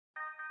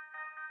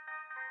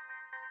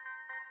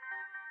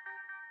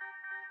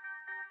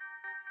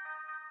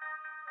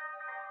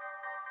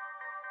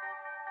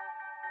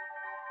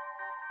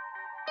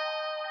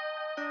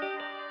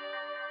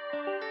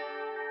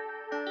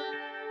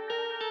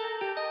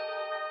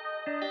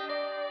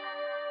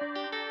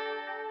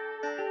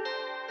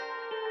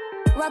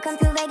Welcome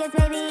to Vegas,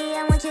 baby.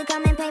 I want you to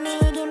come and pay me.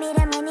 Give me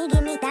the money,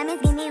 give me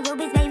diamonds, give me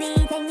rubies, baby.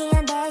 Take me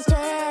on that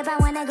trip. I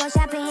wanna go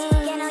shopping.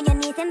 Get on your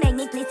knees and beg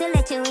me, please, to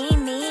let you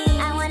in me.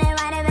 I wanna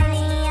ride it,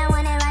 baby. I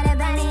wanna ride it,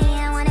 baby.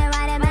 I wanna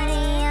ride it,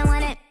 baby. I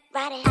wanna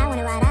ride it. I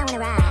wanna ride. I wanna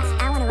ride.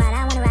 I wanna ride.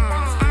 I wanna ride.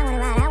 I wanna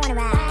ride. I wanna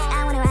ride.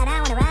 I wanna ride.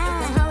 I wanna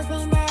ride. Some hoes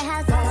in the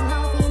house. Some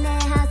hoes in the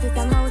house.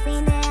 Some hoes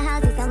in the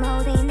house. Some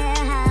hoes in the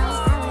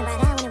house. I wanna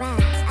ride. I wanna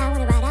ride. I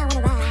wanna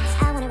ride.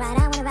 I wanna ride. I wanna ride.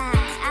 I wanna ride.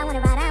 I wanna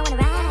ride. I wanna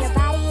ride. Your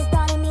body is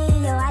calling me.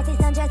 Your eyes is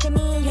undressing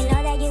me. You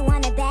know that you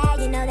want it bad.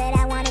 You know that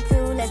I want it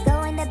too. Let's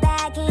go in the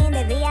back in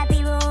the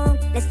VIP room.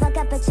 Let's fuck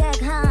up a check,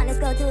 huh? Let's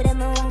go to the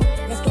moon.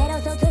 Let's get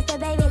all so twisted,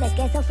 baby. Let's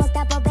get so fucked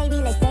up, oh baby.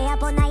 Let's stay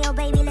up all night, oh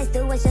baby. Let's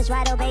do what's just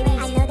right, oh baby.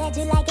 I know that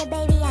you like it,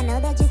 baby. I know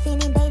that you're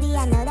feeling, baby.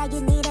 I know that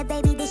you need it,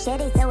 baby. This shit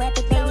is so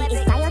epic, baby.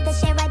 It's fire the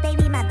shit, right,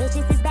 baby. My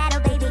bitches is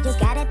battle, baby. You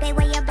gotta pay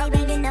way up, baby.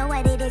 You know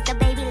what it is, so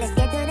baby. Let's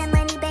get to the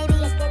money, baby.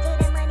 Let's get to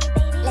the money,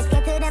 baby. Let's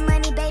get to the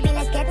money, baby.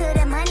 Let's get to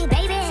the money,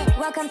 baby.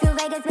 Welcome to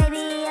Vegas,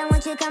 baby. I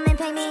want you to come and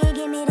pay me.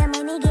 Give me the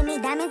money, give me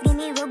diamonds, give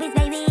me rubies,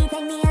 baby.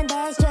 Take me on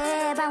that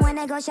trip. I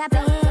wanna go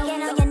shopping.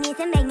 Get on your knees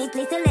and beg me,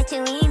 please, to let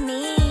you in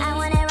me. I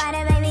wanna ride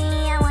it, baby.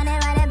 I wanna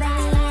ride it,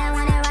 baby. I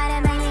wanna ride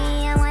it,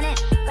 baby. I wanna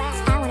ride.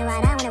 I wanna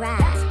ride. I wanna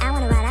ride. I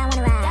wanna ride. I wanna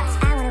ride.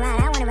 I wanna ride.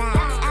 I wanna ride.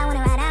 I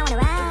wanna ride. I wanna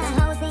ride. Some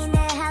hoes in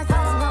the house.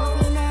 Some hoes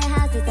in the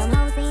house. Some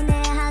hoes in the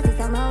house.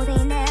 Some hoes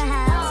in the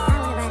house. I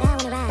wanna ride. I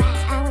wanna ride.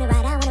 I wanna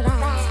ride. I wanna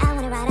ride. I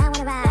wanna ride. I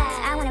wanna ride.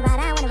 I wanna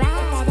ride. I wanna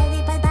ride. Cada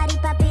día pa'l party,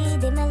 papi,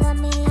 dímelo a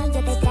mí.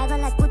 Yo te traigo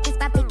las putas,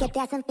 papi, que te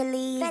hacen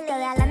feliz.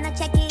 Toda la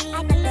noche aquí,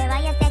 no te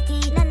vayas de aquí.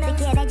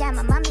 Si quieres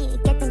llama mami,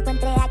 que te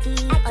encuentre aquí.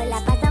 Hoy la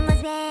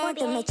pasamos bien,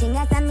 tú me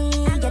chingas a mí.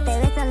 Yo te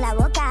beso en la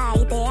boca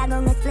y te hago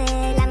un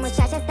split. Las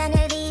muchachas están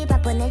ready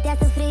pa' ponerte a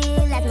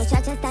sufrir. Las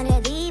muchachas están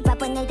ready pa'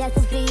 ponerte a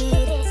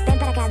sufrir. Ven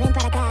para acá, ven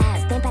para acá.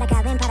 Ven para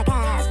acá, ven para acá.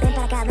 Ven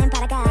para acá, ven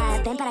para acá.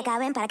 Ven para acá,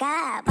 ven para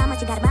acá. Vamos a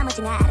chingar, vamos a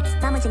chingar.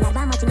 Vamos a chingar,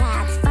 vamos a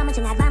chingar. Vamos a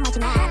chingar, vamos a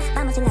chingar.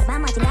 Vamos a chingar,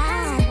 vamos a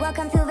chingar.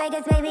 Welcome to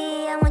Vegas,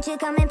 baby. I want you to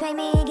come and pay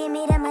me. Give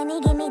me the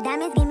money, give me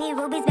diamonds, give me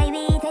rubies,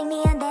 baby. Take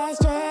me on that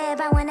trip.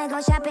 I wanna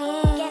go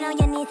shopping. Get on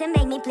your knees and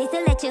beg me, please,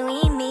 to let you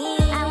in me.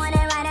 I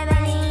wanna ride it,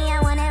 baby. I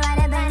wanna ride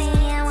it, baby.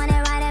 I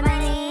wanna ride it,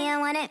 baby. I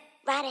wanna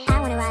ride it. I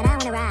wanna ride. I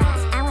wanna ride.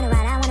 I wanna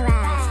ride. I wanna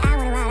ride. I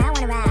wanna ride. I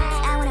wanna ride.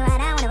 I wanna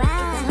ride. I wanna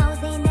ride. Some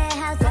hoes in the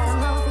house. Some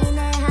hoes in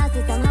the house.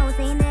 Some hoes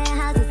in the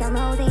house. Some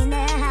hoes in the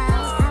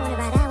house. I wanna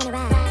ride. I wanna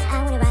ride.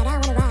 I wanna ride. I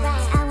wanna ride.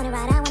 I wanna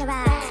ride. I wanna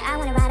ride. I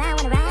wanna ride. I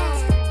wanna ride.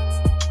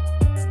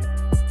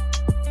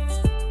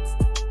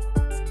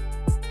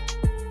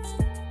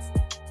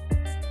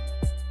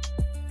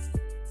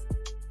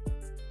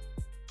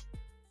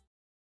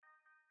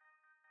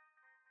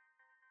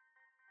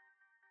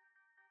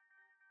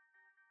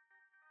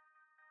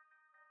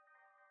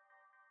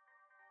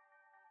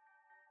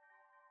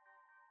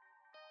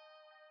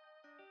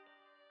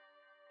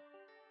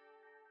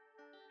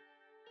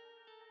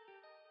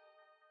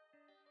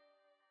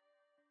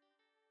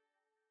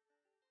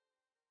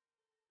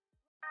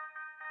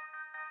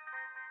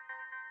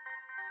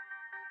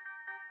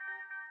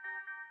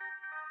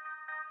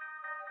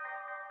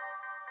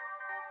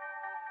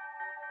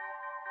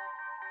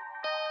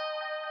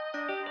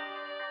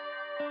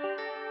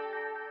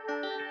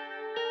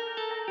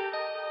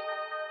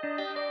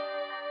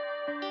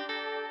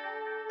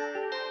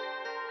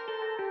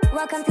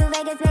 Welcome to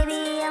Vegas,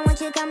 baby. I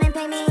want you to come and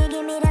pay me.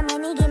 Give me the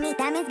money, give me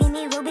diamonds, give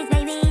me rubies,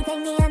 baby. Take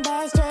me on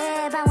that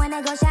trip. I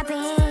wanna go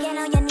shopping. Get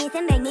on your knees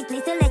and beg me,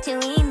 please, to let you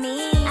in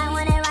me. I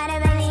wanna ride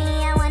it,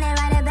 baby. I wanna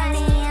ride it,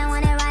 baby. I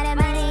wanna ride it,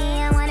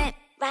 baby. I wanna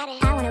ride it.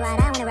 I wanna ride.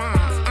 I wanna ride.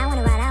 I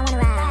wanna ride. I wanna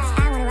ride.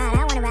 I wanna ride.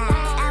 I wanna ride.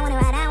 I wanna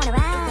ride. I wanna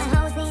ride. Some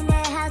hoes in the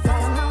house.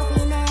 Some hoes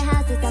in the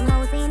house. Some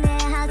hoes in the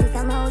house.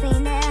 Some hoes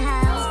in the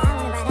house. I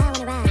wanna ride. I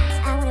wanna ride.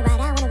 I wanna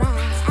ride. I wanna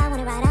ride. I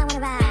wanna ride. I wanna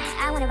ride.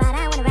 I wanna ride.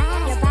 I wanna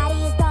ride. Your body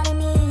is calling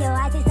me. Your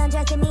eyes is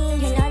undressing me.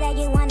 You know that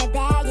you want it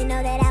bad. You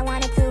know that I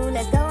want it too.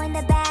 Let's go in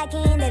the back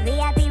in the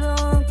VIP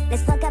room.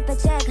 Let's fuck up a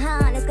check,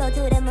 huh? Let's go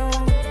to the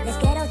moon. Let's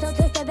get all so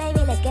twisted, baby.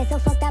 Let's get so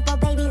fucked up, oh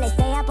baby. Let's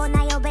stay up all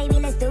night, oh baby.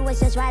 Let's do what's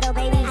just right, oh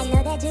baby. I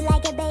know that you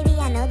like it, baby.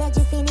 I know that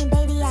you're feeling,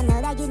 baby. I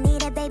know that you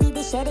need it, baby.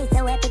 This shit is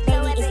so epic,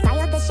 baby. It's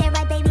fire the shit,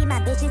 right, baby. My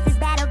bitches is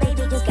battle,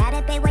 baby. You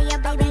gotta pay way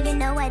up, baby. You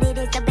know what it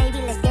is, so baby.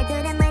 Let's get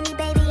to the money,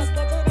 baby. Let's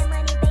get to the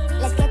money, baby.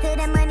 Let's get to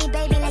the money,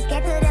 baby. Let's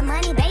get to the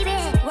money, baby.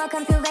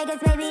 Welcome to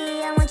Vegas,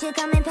 baby. I want you to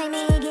come and pay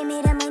me. Give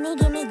me the money,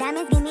 give me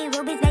diamonds, give me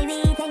rubies,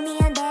 baby. Take me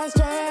on that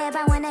trip.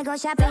 I wanna go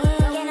shopping.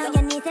 Get on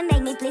your knees and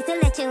beg me, please, to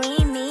let you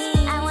in me.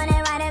 I wanna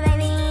ride it,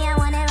 baby. I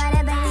wanna ride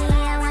it, baby.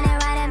 I wanna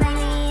ride it,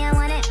 baby. I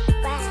wanna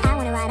ride. I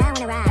wanna ride. I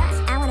wanna ride.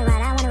 I wanna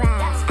ride. I wanna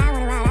ride. I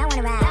wanna ride. I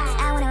wanna ride.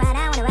 I wanna ride.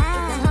 I wanna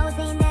ride. Some hoes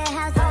in the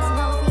house. Some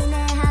hoes in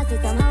the house.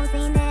 Some hoes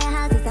in the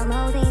house. Some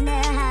hoes in the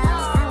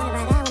house. I wanna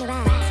ride. I wanna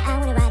ride. I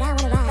wanna ride. I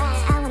wanna ride.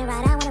 I wanna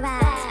ride. I wanna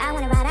ride. I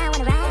wanna ride. I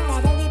wanna ride.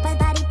 Cada día pa'l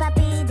party,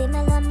 papi,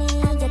 dímelo a mí.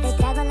 Yo te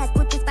traigo las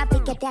putas, papi,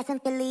 que te hacen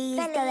feliz.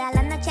 Toda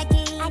la noche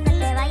aquí, no te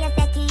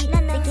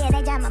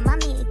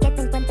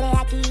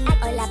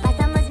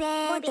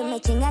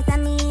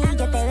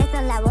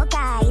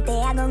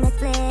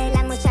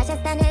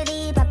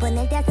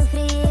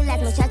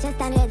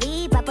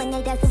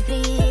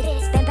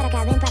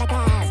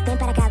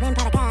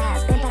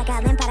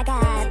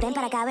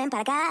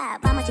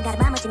chingar,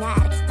 vamos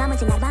chingar, vamos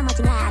chingar, vamos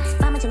chingar,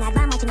 vamos chingar,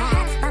 vamos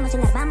chingar, vamos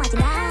chingar, vamos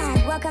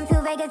chingar. Welcome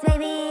to Vegas,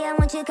 baby. I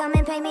want you to come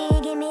and pay me.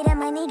 Give me the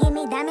money, give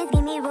me diamonds,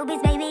 give me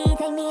rubies, baby.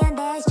 Take me on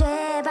that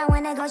trip. I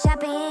wanna go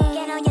shopping.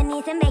 Get on your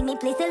knees and beg me,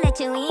 please, to let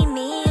you eat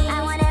me.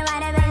 I wanna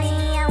ride a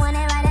belly, I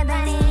wanna ride a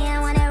belly, I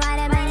wanna ride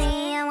a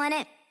belly, I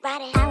wanna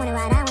ride it. I wanna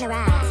ride, I wanna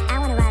ride, I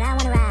wanna ride, I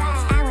wanna ride,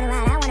 I wanna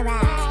ride, I wanna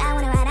ride, I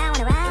wanna ride, I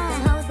wanna ride.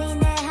 Some hoes in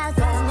the house,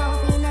 some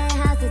hoes in the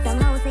house, some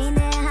hoes in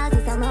the house,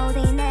 some hoes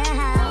in the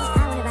house.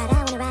 I wanna ride, I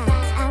wanna ride,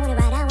 I wanna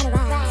ride, I wanna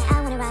ride,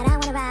 I wanna ride, I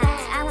wanna ride,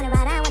 I wanna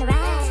ride, I wanna ride.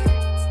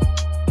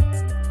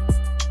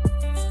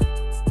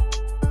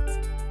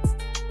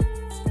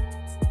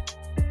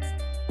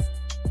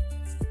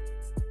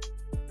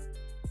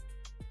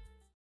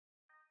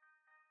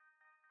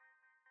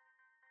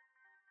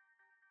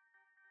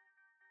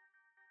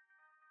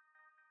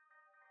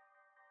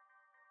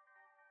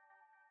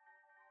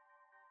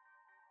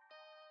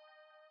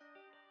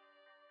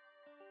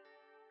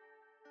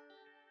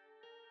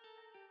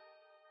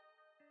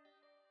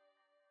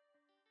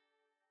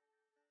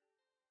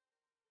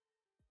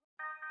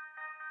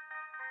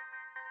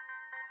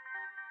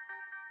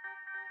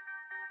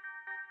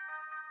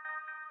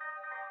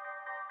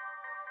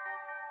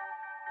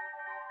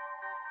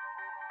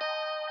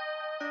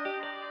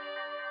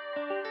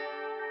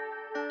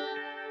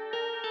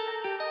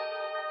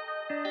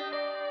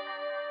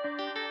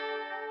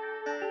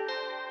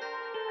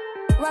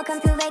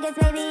 Welcome to Vegas,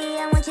 baby.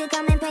 I want you to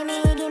come and pay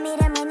me. Give me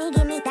the money,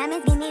 give me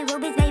diamonds, give me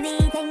rubies, baby.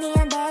 Take me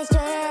on that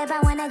trip. I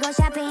wanna go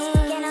shopping.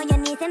 Get on your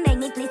knees and beg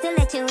me, please, to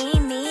let you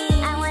eat me.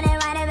 I wanna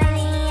ride a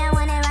belly, I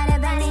wanna ride a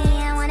belly,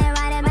 I wanna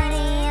ride a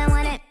belly, I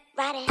wanna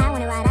ride it. I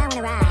wanna ride, I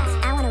wanna ride,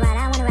 I wanna ride,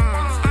 I wanna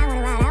ride, I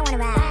wanna ride, I wanna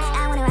ride,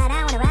 I wanna ride,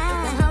 I wanna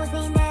ride. Some hoes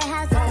in the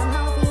house, some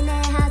hoes in the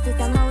house,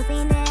 some hoes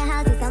in the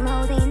house, some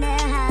hoes in the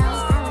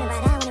house. I wanna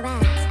ride, I wanna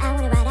ride, I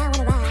wanna ride, I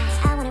wanna ride,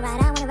 I wanna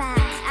ride, I wanna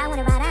ride, I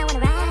wanna ride, I wanna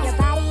ride. Your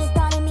body is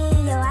calling me,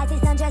 your eyes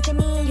is undressing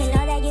me. You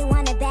know that you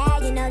want it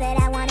bad, you know that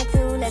I want it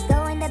too. Let's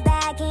go in the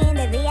back, in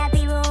the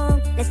VIP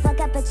room. Let's fuck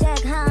up a check,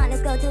 huh?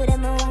 Let's go to the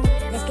moon.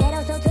 Let's get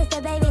all so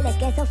twisted, baby. Let's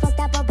get so fucked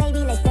up, oh baby.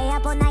 Let's stay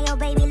up all night, oh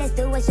baby. Let's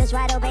do what's just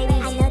right, oh baby.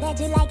 I know that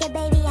you like it,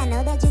 baby. I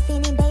know that you're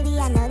feeling, baby.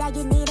 I know that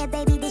you need it,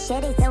 baby. This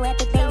shit is so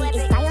epic, baby.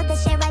 It's fire, the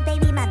shit, right,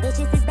 baby. My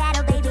bitches is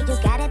battle, baby. You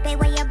gotta pay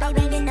way up,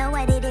 baby. You know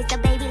what it is, so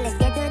baby. Let's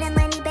get to the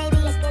money, baby.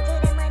 Let's get to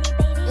the money,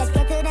 baby. Let's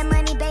get to the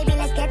money, baby.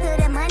 Let's get to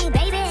the money,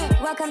 baby.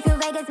 Welcome to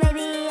Vegas,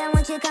 baby. I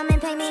want you to come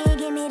and pay me.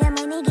 Give me the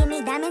money, give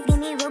me diamonds, give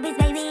me rubies,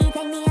 baby.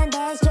 Take me on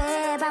that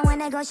trip. I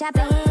wanna go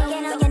shopping.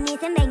 Get on your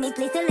knees and beg me,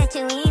 please, to let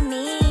you eat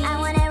me. I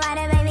wanna ride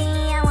a baby,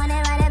 I wanna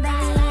ride a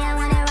baby, I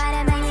wanna ride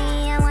a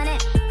baby, I wanna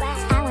ride,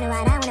 I wanna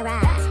ride, I wanna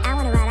ride, I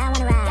wanna ride, I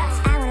wanna ride,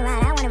 I wanna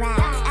ride, I wanna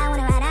ride, I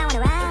wanna ride, I wanna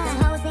ride. Some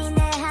hoes in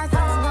the house,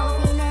 some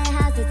hoes in the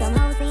house, some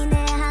hoes in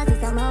the house,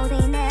 some hoes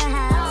in the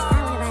house.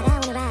 I wanna ride, I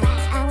wanna ride,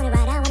 I wanna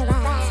ride, I wanna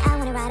ride, I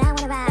wanna ride, I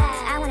wanna ride,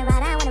 I wanna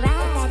ride, I wanna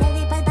ride. Está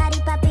ready pa'l party,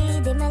 papi,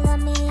 dímelo a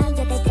mí.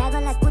 Yo te traigo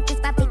las putas,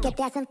 papi, que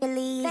te hacen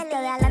feliz.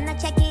 Toda la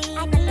noche aquí,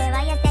 no te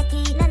vayas de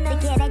aquí.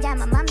 Si quieres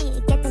llama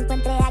mami, que te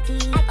encuentre aquí.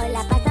 Hoy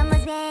la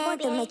pasamos bien,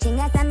 tú me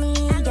chingas a mí.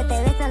 Yo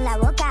te beso en la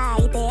boca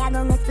y te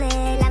hago un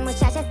split. Las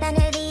muchachas están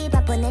ready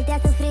pa' ponerte a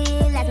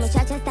sufrir. Las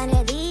muchachas están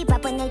ready pa'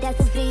 ponerte a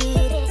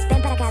sufrir.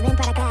 Ven para acá, ven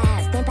para acá,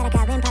 ven para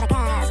acá, ven para acá,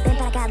 ven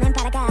para acá, ven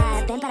para acá,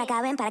 ven para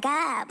acá, ven para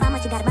acá. Vamos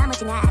a chingar, vamos a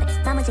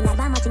chingar, vamos a chingar,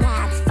 vamos a chingar,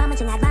 vamos a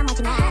chingar, vamos a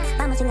chingar,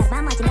 vamos a chingar,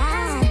 vamos a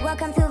chingar.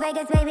 Welcome to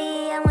Vegas,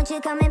 baby. I want you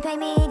to come and pay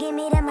me. Give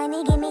me the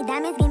money, give me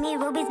diamonds, give me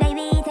rubies,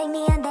 baby. Take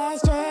me on that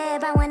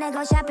trip. I wanna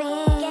go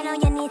shopping. Get on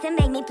your knees and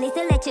beg me, please,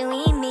 to let you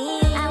eat me.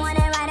 I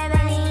wanna ride a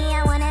belly,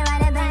 I wanna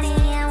ride a belly,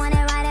 I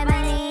wanna ride a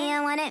belly,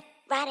 I wanna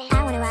ride it.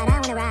 I wanna ride, I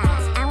wanna ride,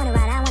 I wanna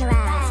ride, I wanna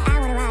ride, I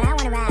wanna ride, I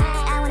wanna ride,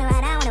 I wanna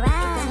ride, I wanna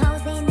ride. Some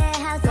hoes in the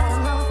house,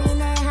 some hoes in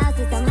the house,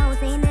 some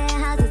hoes in the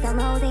house, some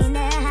hoes in the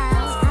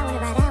house. I wanna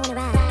ride, I wanna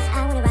ride,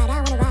 I wanna ride, I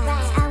wanna ride,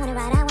 I wanna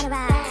ride, I wanna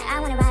ride, I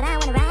wanna ride, I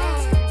wanna ride.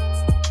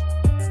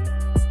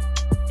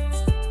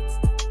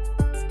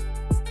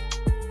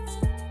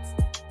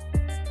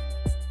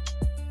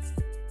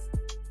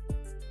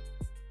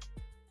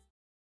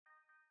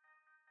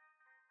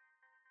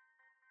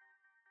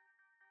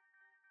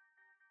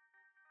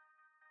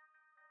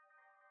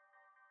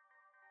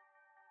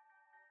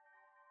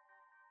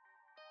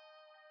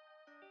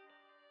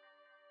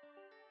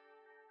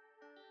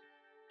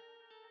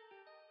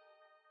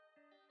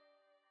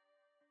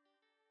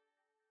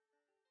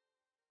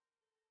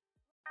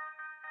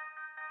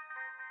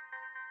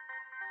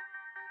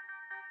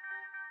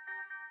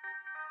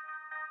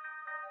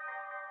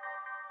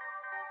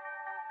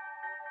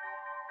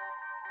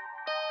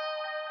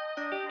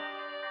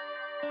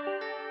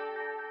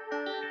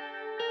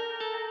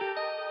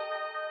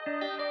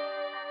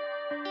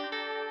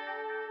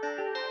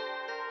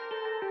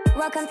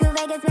 Welcome to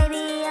Vegas,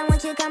 baby. I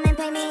want you to come and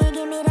pay me.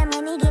 Give me the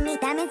money, give me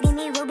diamonds, give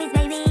me rubies,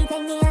 baby.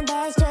 Take me on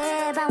that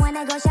trip. I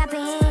wanna go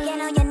shopping.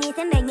 Get on your knees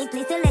and beg me,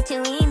 please, to let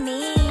you eat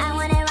me. I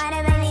wanna ride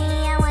a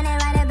belly, I wanna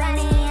ride a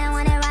belly, I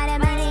wanna ride a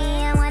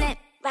belly, I wanna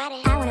ride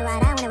it. I wanna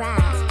ride, I wanna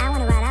ride, I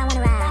wanna ride, I wanna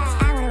ride,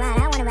 I wanna ride,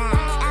 I wanna ride,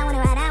 I wanna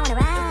ride, I wanna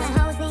ride.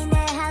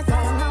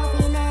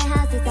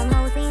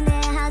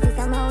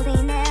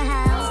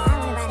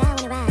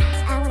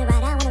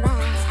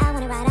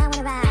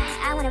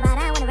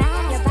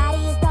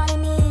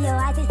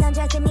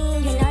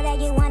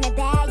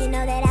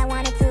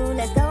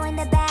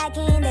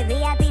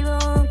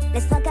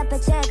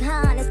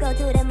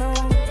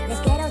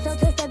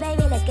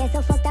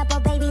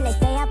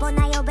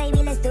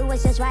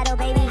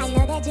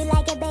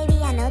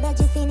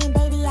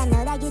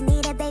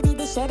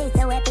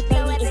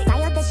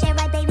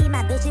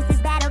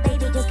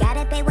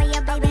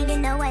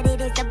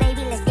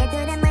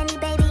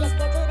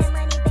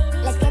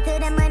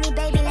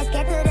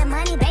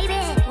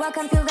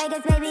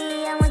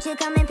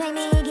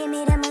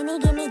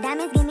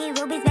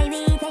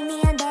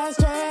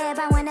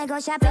 wanna go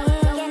shopping.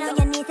 Get on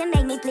your knees and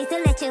beg me, please, to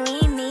let you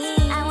in me.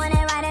 I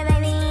wanna ride it,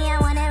 baby. I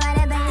wanna ride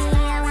it, baby.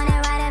 I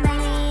wanna ride it,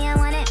 baby. I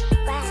want it.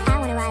 I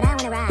wanna ride, I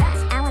wanna ride.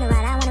 I wanna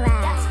ride, I wanna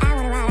ride. I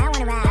wanna ride, I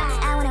wanna ride.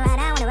 I wanna ride,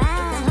 I wanna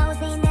ride. Some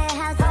hoes in their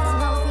house, some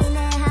hoes in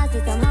their house,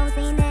 some hoes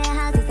in their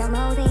house, some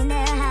hoes in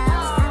their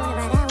house. I wanna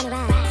ride, I wanna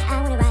ride.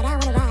 I wanna ride, I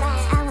wanna ride.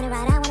 I wanna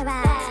ride, I wanna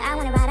ride. I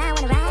wanna ride, I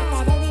wanna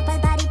ride. Baby, pa'l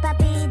party,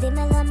 papi,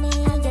 dímelo a mí.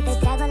 Yo te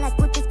traigo las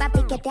putis,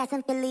 papi, que te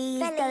hacen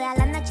feliz. Toda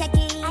la noche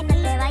aquí, no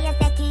te vayas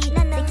de aquí.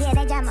 Si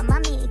quieres llama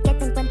mami, que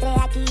te encuentre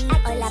aquí.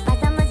 Hoy la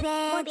pasamos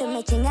bien, tú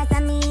me chingas a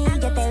mí.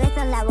 Yo te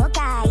beso en la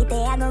boca y te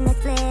hago un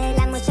split.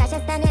 Las muchachas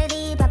están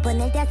ready pa'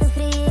 ponerte a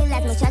sufrir.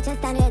 Las muchachas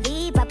están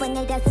ready pa'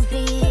 ponerte a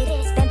sufrir.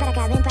 Ven para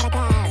acá, ven para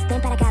acá.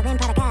 Ven para acá, ven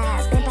para acá.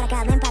 Ven para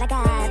acá, ven para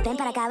acá. Ven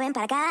para acá, ven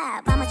para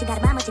acá. Vamos a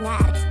chingar, vamos a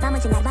chingar. Vamos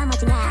a chingar, vamos a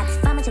chingar.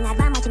 Vamos a chingar,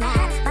 vamos a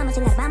chingar. Vamos a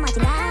chingar, vamos a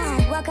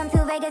chingar. Welcome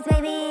to Vegas,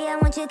 baby. I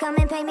want you to come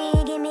and pay me.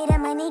 Give me the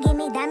money, give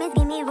me diamonds,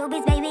 give me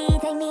rubies, baby.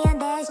 Take me on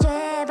that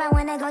strip. I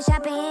wanna go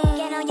shopping.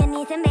 Get on your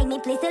knees and beg me,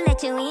 please, to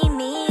let you in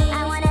me.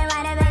 I wanna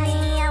ride it,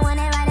 baby. I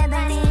wanna ride it,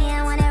 baby.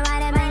 I wanna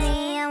ride it,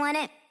 baby. I want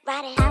it.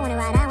 I wanna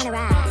ride, I wanna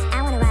ride.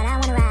 I wanna ride, I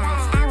wanna ride.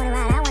 I wanna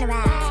ride, I wanna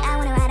ride. I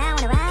wanna ride, I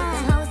wanna ride.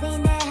 Some hoes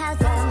in their house,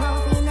 some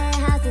hoes in their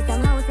house,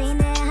 some hoes in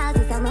their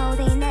house, some hoes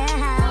in their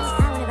house.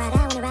 I wanna ride,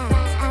 I wanna ride.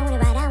 I wanna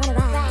ride, I wanna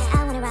ride.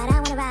 I wanna ride, I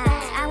wanna ride.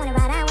 I wanna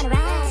ride, I wanna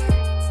ride.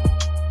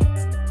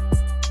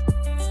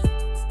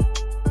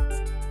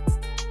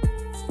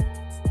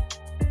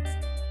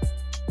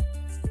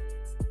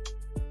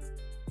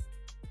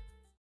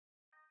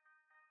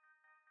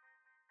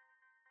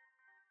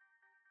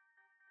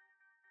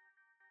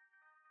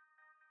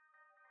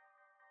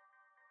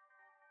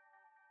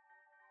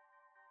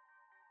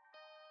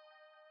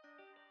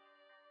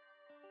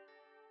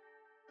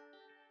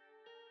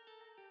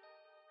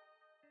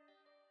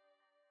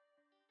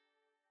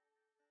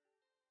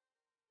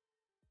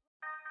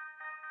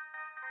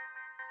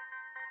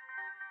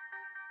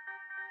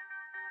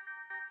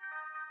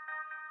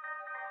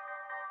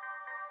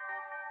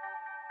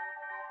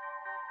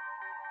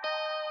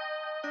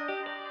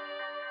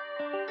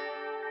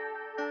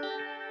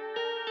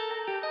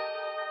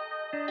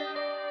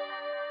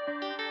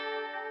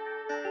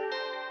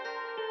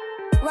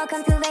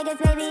 Welcome to Vegas,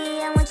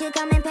 baby. I want you to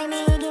come and pay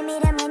me. Give me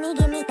the money,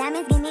 give me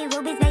diamonds, give me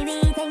rubies,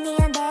 baby. Take me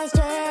on that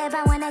strip.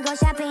 I wanna go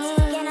shopping.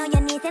 Get on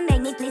your knees and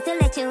beg me, please, to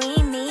let you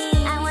in me.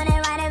 I wanna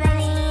ride it,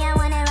 baby. I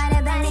wanna ride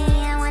it, baby.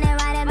 I wanna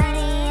ride it,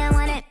 baby. I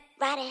want it.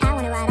 I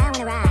wanna ride, I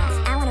wanna ride.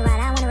 I wanna ride,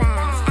 I wanna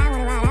ride. I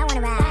wanna ride, I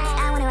wanna ride.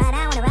 I wanna ride,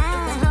 I wanna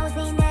ride. Some hoes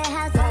in their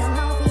house, some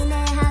hoes in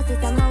their house,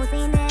 some hoes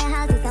in their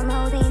house, some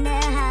hoes in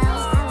their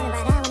house. I wanna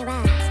ride, I wanna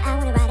ride. I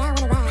wanna ride, I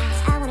wanna ride.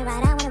 I wanna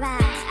ride, I wanna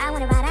ride. I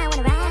wanna ride, I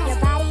wanna ride. Your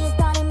body is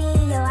calling me,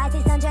 your eyes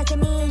is undressing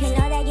me. You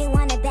know that you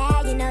want it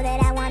bad, you know that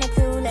I want it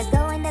too. Let's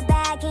go in the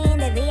back, in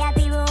the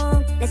VIP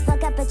room. Let's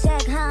fuck up a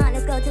check, huh?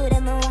 Let's go to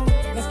the moon.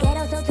 Let's get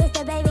all so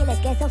twisted, baby.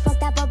 Let's get so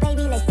fucked up, oh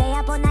baby. Let's stay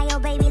up all night, oh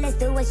baby. Let's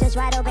do what's just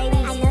right, oh baby.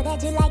 I know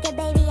that you like it,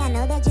 baby. I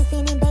know that you're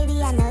feeling,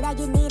 baby. I know that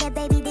you need it,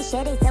 baby. This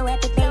shit is so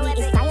epic, baby.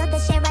 Inspire the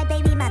shit, right,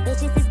 baby. My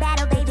bitches is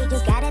battle, baby. You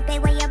gotta pay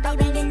way up,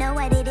 baby. You know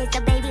what it is,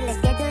 so baby. Let's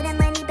get to the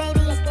money,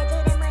 baby. Let's get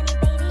to the money,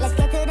 baby. Let's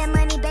get to the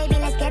money, baby.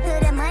 Let's get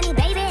to the money,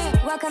 baby.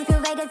 Welcome to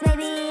Vegas,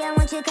 baby. I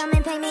want you to come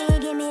and pay me.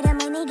 Give me the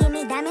money, give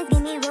me diamonds,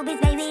 give me rubies,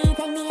 baby.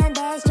 Take me on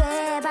that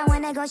strip. I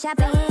wanna go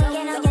shopping.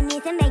 Get on your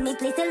knees and beg me,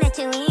 please, to let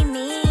you in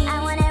me.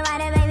 I wanna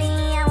ride it, baby.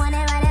 I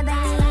wanna ride it,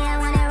 baby. I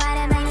wanna ride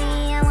it,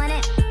 baby. I want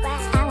it.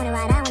 I wanna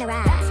ride, I wanna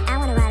ride. I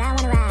wanna ride, I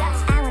wanna ride.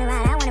 I wanna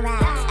ride, I wanna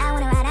ride. I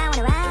wanna ride, I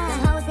wanna ride.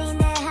 Some hoes in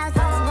their house,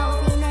 some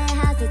hoes in their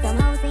house, some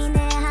hoes in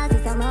their house,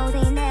 some hoes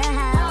in their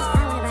house.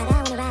 I wanna ride, I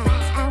wanna ride.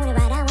 I wanna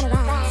ride, I wanna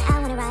ride. I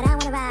wanna ride, I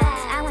wanna ride.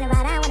 I wanna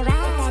ride, I wanna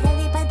ride.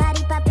 Baby, pa'l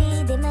party, papi,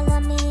 dímelo a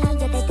mí.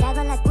 Yo te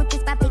traigo las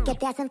putis, papi, que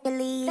te hacen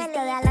feliz.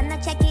 Toda la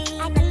noche aquí,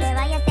 no te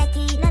vayas de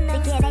aquí. Si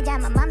quieres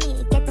llama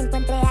mami, que te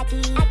encuentre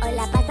aquí. Hoy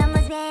la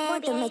pasamos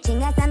bien, tú me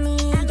chingas a mí.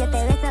 Yo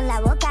te beso en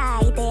la boca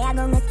y te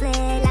hago un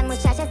split. Las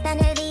muchachas están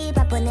ready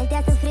pa' ponerte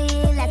a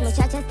sufrir. Las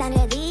muchachas están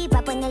ready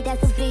pa' ponerte a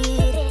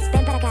sufrir.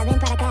 Ven para acá, ven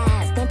para acá.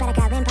 Ven para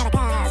acá, ven para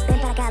acá. Ven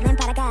para acá, ven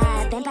para acá.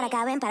 Ven para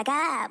acá, ven para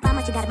acá.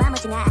 Vamos a chingar, vamos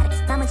a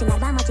chingar. Vamos a chingar,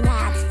 vamos a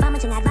chingar. Vamos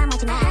a chingar, vamos a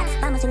chingar.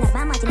 Vamos a chingar,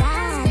 vamos a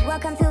chingar.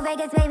 Welcome to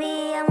Vegas,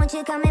 baby. I want you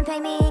to come and pay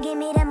me. Give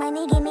me the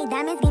money, give me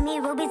diamonds, give me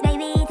rubies,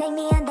 baby. Take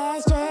me on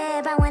that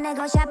strip. I wanna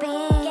go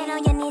shopping. Get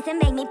on your knees and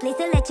beg me, please,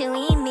 to let you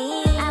in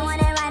me. I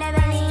wanna ride it,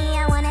 baby.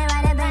 I wanna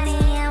ride it, baby.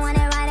 I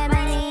wanna ride it,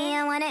 baby.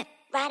 I want it.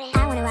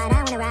 I wanna ride,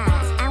 I wanna ride.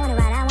 I wanna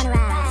ride, I wanna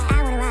ride.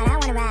 I wanna ride, I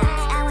wanna ride.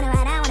 I wanna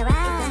ride, I wanna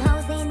ride. Some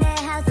hoes in their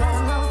house,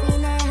 some hoes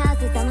in their house,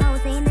 some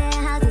hoes in their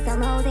house,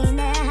 some hoes in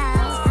their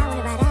house. I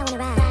wanna ride, I wanna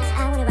ride.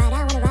 I wanna ride,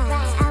 I wanna ride.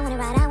 I wanna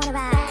ride, I wanna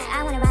ride.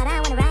 I wanna ride, I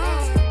wanna ride.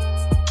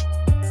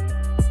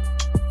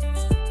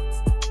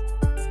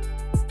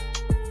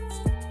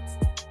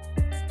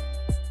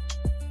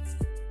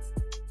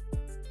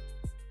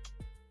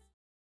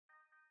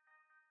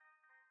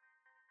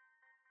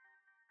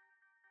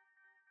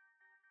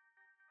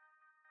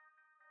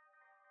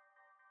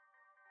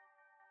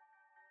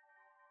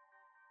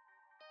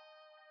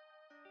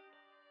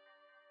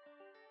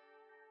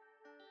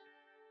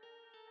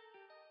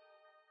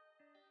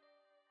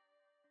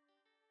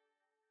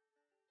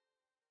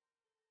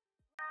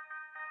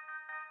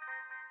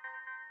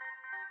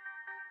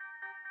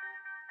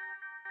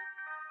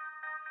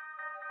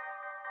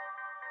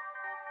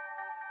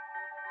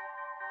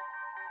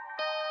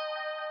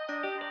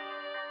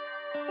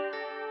 Welcome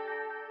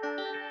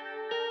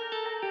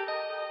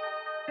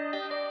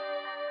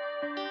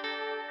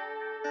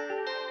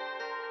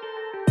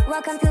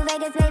to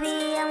Vegas,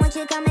 baby. I want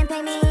you come and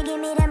pay me. Give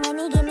me the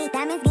money, give me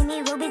diamonds, give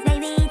me rubies,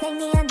 baby. Take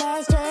me on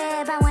that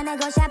trip. I wanna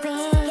go shopping.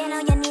 Get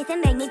on your knees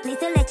and beg me, please,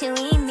 to let you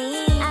in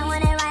me. I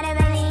wanna ride it,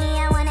 baby.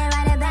 I wanna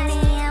ride it, baby.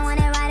 I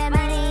wanna ride it,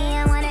 baby.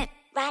 I wanna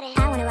ride it.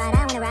 I wanna ride,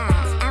 I wanna ride.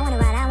 I wanna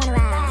ride, I wanna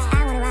ride.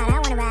 I wanna ride, I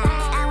wanna ride.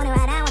 I wanna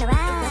ride, I wanna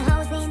ride. Some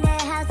hoes in the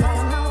house,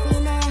 some hoes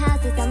in the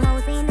house, some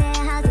hoes in the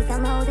house,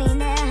 some hoes in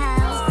the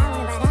house. I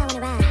wanna ride, I wanna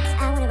ride.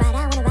 I wanna ride,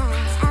 I wanna ride.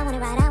 I wanna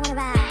ride, I wanna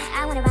ride.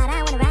 I wanna ride,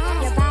 I wanna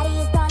ride. Your body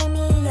is calling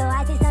me, your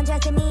eyes is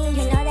undressing me.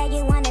 You know that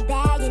you want it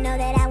bad, you know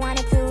that I want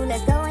it too.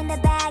 Let's go in the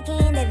back,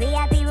 in the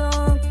VIP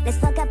room. Let's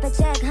fuck up a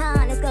check,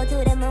 huh? Let's go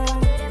to the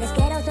moon. Let's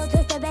get all so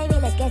twisted, baby.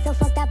 Let's get so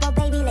fucked up, oh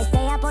baby. Let's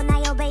stay up all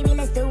night, oh baby.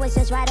 Let's do what's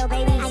just right, oh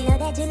baby. I know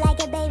that you like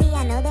it, baby.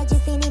 I know that you're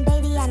feeling,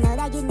 baby. I know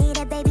that you need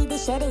it, baby.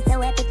 This shit is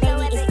so epic,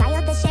 baby. It's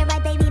fire the shit,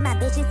 right, baby. My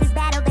bitches is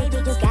battle, baby.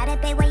 You gotta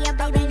pay way up,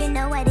 baby. You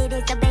know what it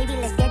is, so baby.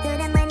 Let's get to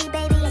the money,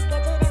 baby. Let's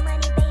get to the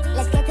money, baby.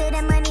 Let's get to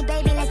the money,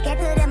 baby. Let's get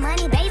to the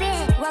money, baby.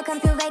 Welcome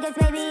to Vegas,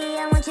 baby.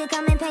 I want you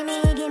come and pay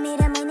me. Give me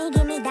the money,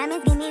 give me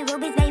diamonds, give me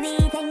rubies, baby.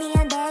 Take me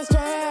on that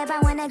trip. I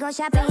wanna go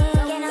shopping.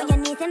 Get on your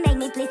knees and beg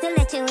me, please, to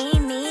let you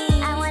in me.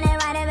 I wanna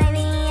ride it,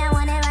 baby. I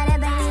wanna ride it,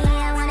 baby.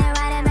 I wanna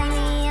ride it,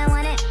 baby. I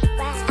wanna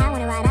ride. I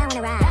wanna ride, I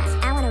wanna ride.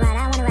 I wanna ride,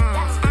 I wanna ride.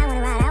 I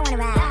wanna ride, I wanna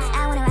ride.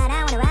 I wanna ride,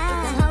 I wanna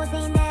ride. Some hoes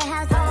in the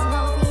house, some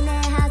hoes in the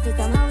house,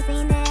 some hoes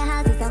in the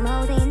house, some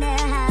hoes in the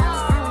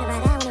house. I wanna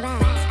ride, I wanna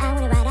ride. I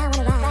wanna ride, I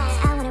wanna ride.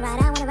 I wanna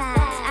ride, I wanna ride.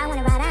 I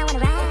wanna ride, I wanna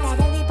ride. Está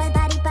ready pa'l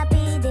party,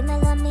 papi,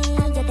 dímelo a mí.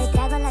 Yo te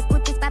traigo las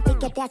putas, papi,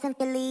 que te hacen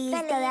feliz.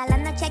 Toda la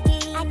noche aquí,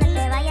 no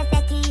te vayas de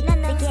aquí.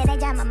 Si quieres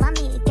llama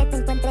mami, que te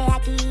encuentre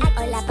aquí.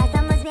 Hoy la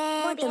pasamos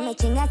bien, tú me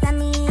chingas a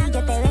mí.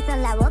 Yo te beso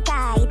en la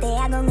boca y te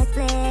hago un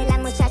split. Las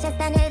muchachas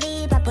están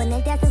ready pa'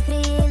 ponerte a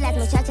sufrir. Las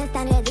muchachas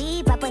están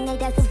ready pa'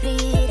 ponerte a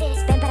sufrir.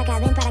 Ven para acá,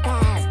 ven para acá.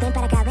 Ven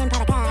para acá, ven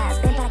para acá.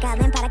 Ven para acá,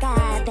 ven para acá.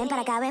 Ven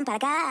para acá, ven para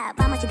acá.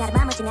 Vamos a chingar,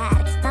 vamos a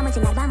chingar. Vamos a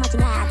chingar, vamos a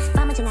chingar.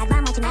 Vamos a chingar,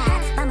 vamos a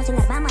chingar. Vamos a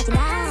chingar, vamos a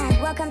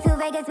chingar. Welcome to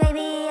Vegas,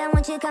 baby. I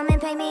want you come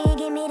and pay me.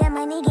 Give me the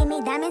money, give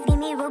me diamonds, give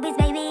me rubies,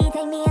 baby.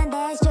 Take me on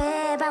that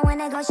trip. I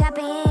wanna go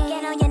shopping.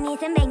 Get on your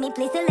knees and beg me,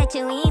 please, to let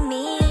you in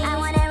me. I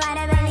wanna ride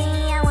it,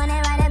 baby. I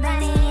wanna ride it,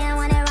 baby. I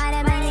wanna ride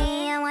it,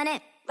 baby. I wanna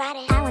ride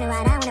it. I wanna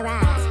ride, I wanna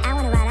ride. I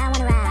wanna ride, I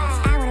wanna ride.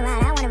 I wanna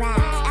ride, I wanna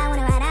ride. I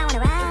wanna ride, I wanna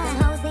ride. Some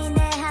hoes in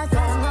the house,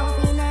 some hoes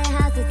in the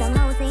house, some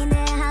hoes in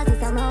the house,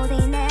 some hoes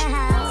in the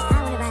house.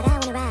 I wanna ride, I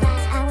wanna ride.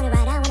 I wanna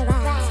ride, I wanna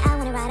ride. I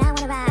wanna ride, I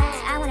wanna ride.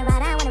 I wanna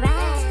ride, I wanna ride.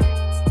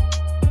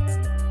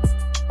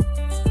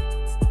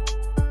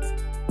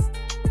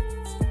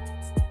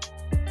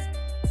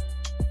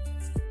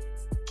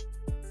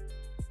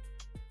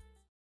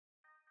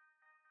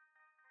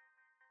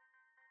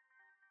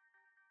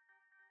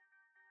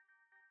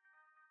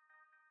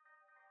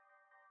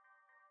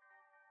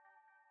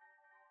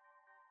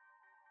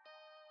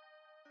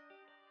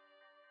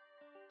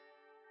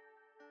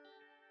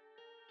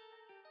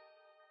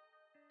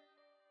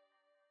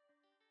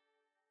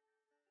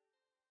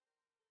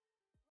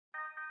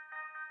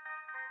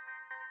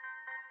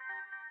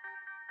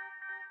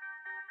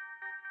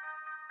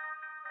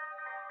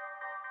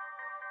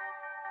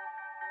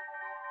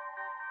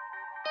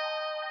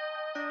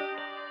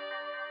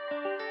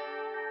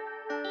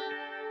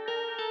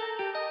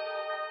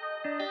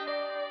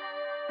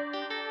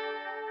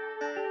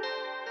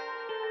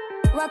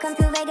 Welcome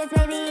to Vegas,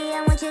 baby.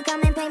 I want you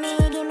come and pay me.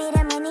 Give me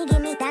the money, give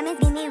me diamonds,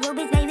 give me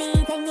rubies, baby.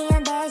 Take me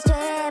on that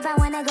trip. I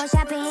wanna go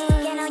shopping.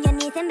 Get on your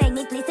knees and beg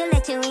me, please, to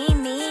let you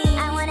in me.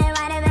 I wanna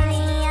ride it,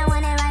 baby. I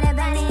wanna ride it,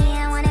 baby.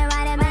 I wanna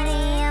ride it,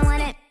 baby. I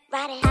wanna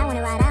ride it. I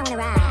wanna ride, I wanna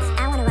ride.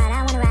 I wanna ride,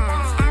 I wanna ride.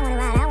 I wanna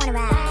ride, I wanna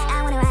ride.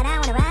 I wanna ride, I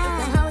wanna ride.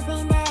 Some hoes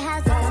in the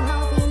house, some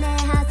hoes in the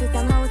house,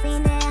 some hoes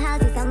in the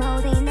house, some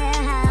hoes in the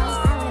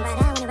house. I wanna ride,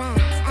 I wanna ride.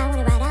 I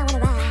wanna ride, I wanna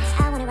ride.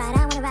 I wanna ride,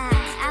 I wanna ride.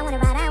 I wanna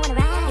ride, I wanna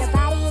ride. Your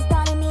body is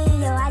calling me,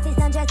 your eyes is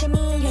undressing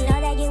me. You know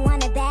that you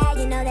want it bad,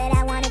 you know that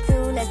I want it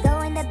too. Let's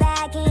go in the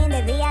back, in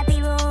the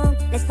VIP room.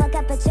 Let's fuck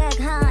up a check,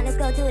 huh? Let's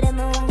go to the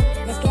moon.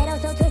 Let's get all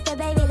so twisted,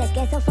 baby. Let's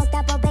get so fucked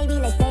up, oh baby.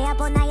 Let's stay up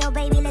all night, oh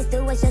baby. Let's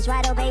do what's just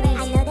right, oh baby.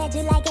 I know that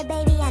you like it,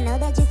 baby. I know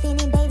that you're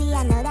feeling, baby.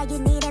 I know that you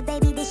need it,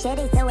 baby. This shit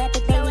is so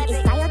epic, baby.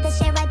 It's fire the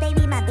shit, right,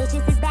 baby. My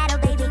bitches is battle,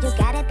 baby. You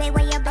gotta pay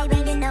way up, baby.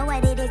 You know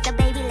what it is, so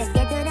baby. Let's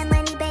get to the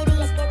money, baby.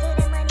 Let's get to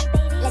the money,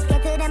 baby. Let's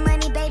get to the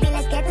money, baby.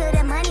 Let's get to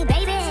the money,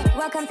 baby.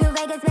 Welcome to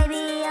Vegas,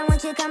 baby. I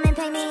want you come and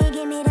pay me.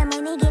 Give me the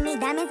money, give me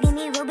diamonds, give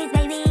me rubies,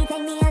 baby.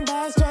 Take me on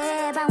that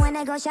trip. I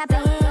wanna go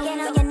shopping. Get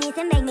on your knees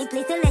and beg me,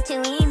 please, to let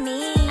you in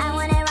me. I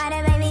wanna ride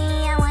it, baby.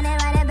 I wanna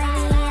ride it,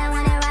 baby. I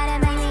wanna ride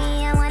it,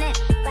 baby. I wanna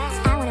ride.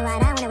 I wanna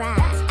ride, I wanna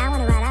ride. I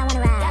wanna ride, I wanna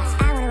ride.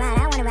 I wanna ride,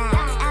 I wanna ride.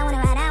 I wanna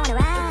ride, I wanna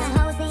ride. Some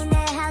hoes in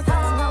the house,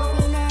 some hoes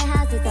in the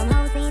house, some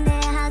hoes in the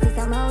house,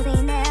 some hoes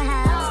in the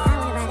house. I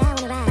wanna ride, I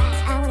wanna ride.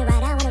 I wanna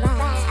ride, I wanna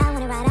ride. I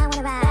wanna ride, I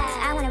wanna ride.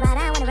 I wanna ride,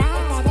 I wanna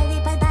ride. Está ready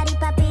pa'l party,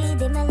 papi,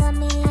 dímelo a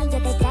mí. Yo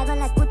te traigo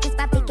las putas,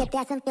 papi, que te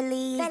hacen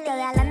feliz.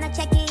 Toda la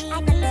noche aquí, no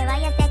te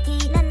vayas de aquí.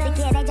 Si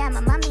quieres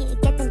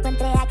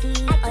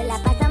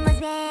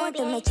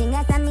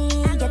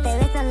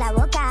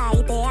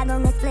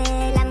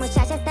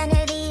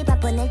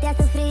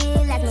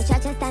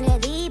muchachas están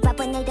ready pa'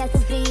 ponerte a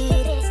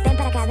sufrir. Ven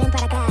para acá, ven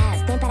para acá,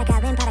 ven para acá,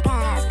 ven para acá,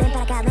 ven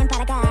para acá, ven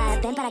para acá,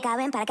 ven para acá,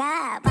 ven para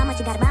acá. Vamos a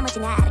chingar, vamos a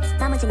chingar,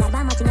 vamos a chingar,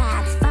 vamos a chingar,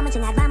 vamos a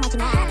chingar, vamos a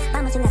chingar,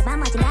 vamos a chingar,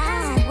 vamos a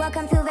chingar.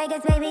 Welcome to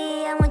Vegas,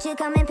 baby. I want you to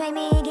come and pay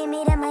me. Give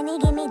me the money,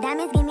 give me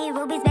diamonds, give me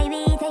rubies,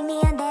 baby. Take me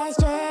on that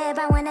strip.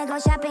 I wanna go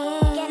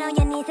shopping. Get on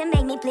your knees and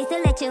beg me, please,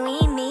 to let you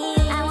eat me.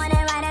 I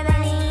wanna ride a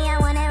belly, I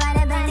wanna ride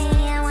a belly,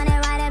 I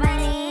wanna ride a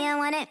belly, I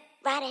wanna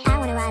ride it. I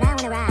wanna ride, I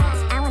wanna ride,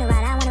 I wanna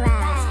ride, I wanna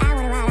ride, I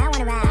wanna ride, I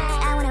wanna ride,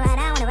 I wanna ride,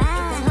 I wanna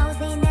ride. Some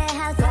hoes in their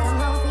house, some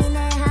hoes in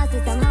their house,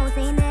 some hoes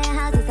in their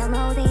house, some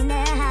hoes in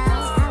their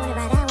house. I wanna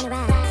ride, I wanna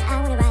ride, I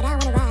wanna ride, I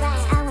wanna ride,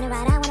 I wanna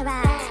ride, I wanna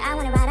ride, I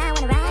wanna ride, I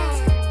wanna ride.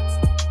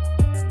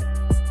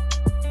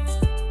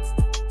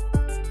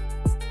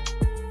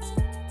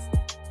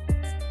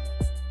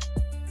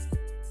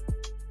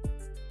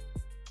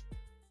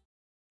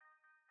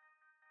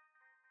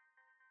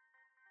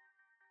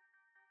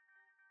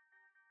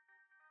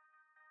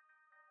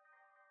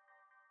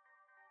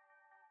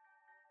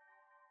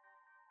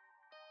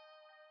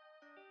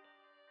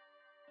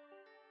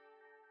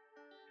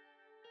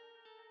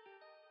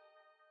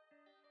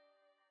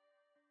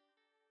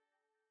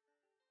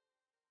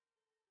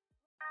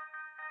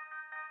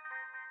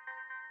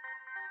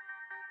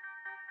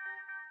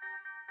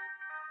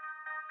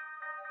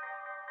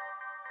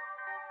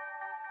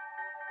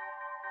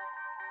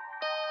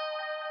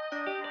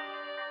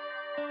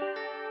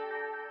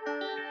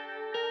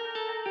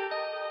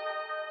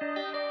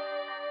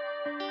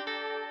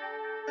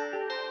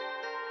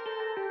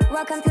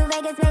 Welcome to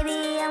Vegas,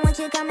 baby. I want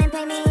you to come and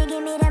pay me.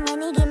 Give me the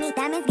money, give me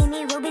diamonds, give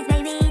me rubies,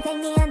 baby. Take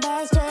me on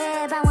that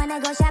strip. I wanna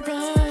go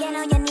shopping. Get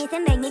on your knees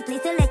and beg me,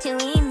 please, to let you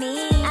eat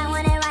me. I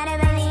wanna ride a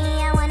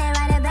belly, I wanna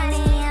ride a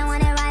belly, I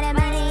wanna ride a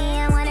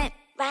belly, I wanna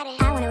ride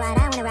it. I wanna ride,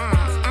 I wanna ride,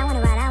 I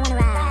wanna ride, I wanna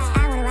ride,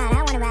 I wanna ride,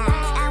 I wanna ride,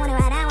 I wanna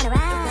ride, I wanna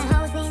ride. Some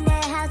hoes in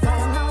their house,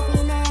 some hoes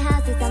in their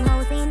house, some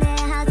hoes in their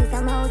house,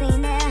 some hoes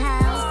in their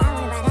house. I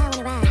wanna ride, I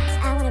wanna ride,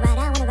 I wanna ride,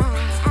 I wanna ride,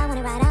 I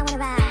wanna ride, I wanna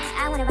ride,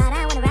 I wanna ride,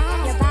 I wanna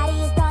ride. Your body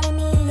is calling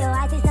me, your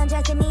eyes is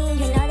undressing me.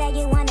 You know that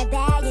you want it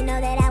bad, you know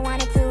that I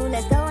want it too.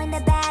 Let's go in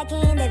the back,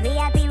 in the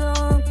VIP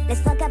room.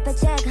 Let's fuck up a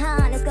check,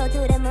 huh? Let's go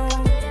to the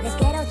moon. Let's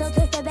get all so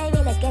twisted, baby.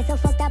 Let's get so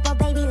fucked up, oh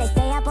baby. Let's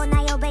stay up all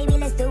night, oh baby.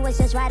 Let's do what's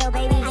just right, oh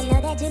baby. I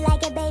know that you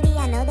like it, baby.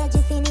 I know that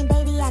you're feeling,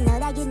 baby. I know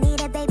that you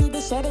need it, baby.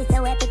 This shit is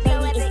so epic,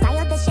 baby. It's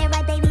fire, the shit,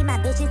 right, baby. My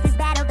bitches is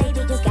battle,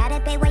 baby. You gotta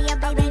pay way up,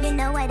 baby. You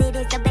know what it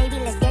is, so baby.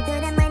 Let's get to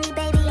the money,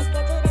 baby. Let's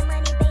get to the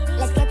money, baby.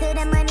 Let's get to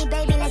the money,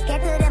 baby. Let's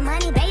get to the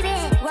money, baby.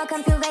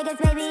 Welcome to Vegas,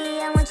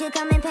 baby. I want you to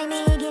come and pay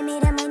me. Give me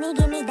the money,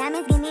 give me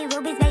diamonds, give me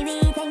rubies, baby.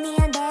 Take me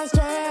on that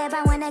strip.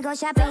 I wanna go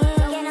shopping.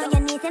 Get on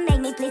your knees and beg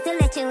me, please, to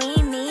let you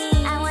eat me.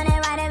 I wanna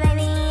ride a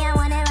baby, I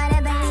wanna ride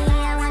a baby,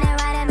 I wanna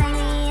ride a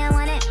baby, I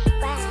wanna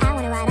ride, I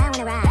wanna ride, I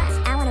wanna ride,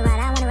 I wanna ride,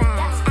 I wanna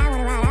ride, I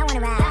wanna ride, I wanna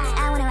ride,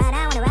 I wanna ride,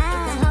 I wanna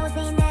ride. Some hoes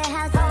in their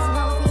house, some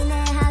hoes in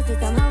their house,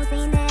 some hoes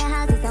in their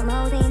house, some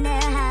hoes in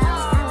their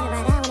house. I wanna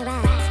ride, I wanna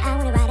ride, I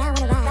wanna ride, I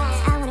wanna ride,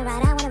 I wanna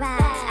ride, I wanna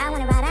ride, I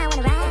wanna ride, I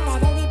wanna ride. Está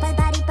ready pa'l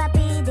party,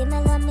 papi,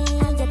 dímelo a mí.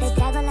 Yo te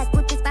traigo las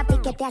cutis, papi,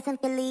 que te hacen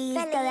feliz.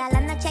 Toda la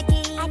noche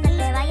aquí, no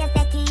te vayas de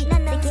aquí.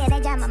 Si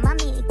quieres llama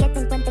mami, que te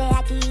encuentre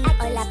aquí.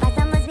 Hoy la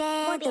pasamos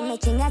bien, tú me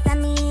chingas a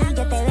mí.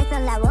 Yo te beso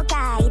en la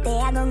boca y te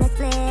hago un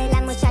split.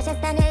 Las muchachas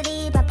están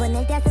ready pa'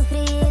 ponerte a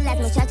sufrir. Las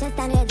muchachas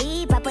están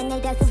ready pa'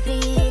 ponerte a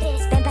sufrir.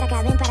 Ven para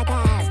acá, ven para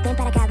acá, ven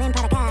para acá, ven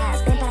para acá,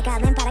 ven para acá,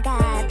 ven para acá,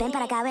 ven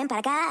para acá, ven para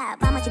acá.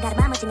 Vamos a chingar,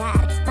 vamos a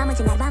chingar, vamos a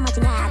chingar, vamos a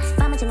chingar,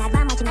 vamos a chingar,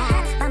 vamos a chingar,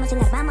 vamos a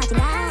chingar, vamos a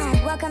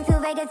chingar. Welcome to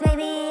Vegas,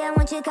 baby. I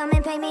want you to come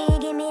and pay me.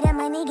 Give me the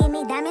money, give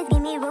me diamonds,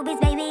 give me rubies,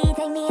 baby.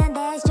 Take me on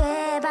that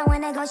strip. I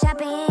wanna go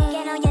shopping.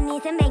 Get on your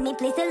knees and beg me,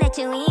 please, to let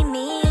you eat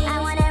me. I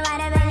wanna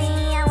ride a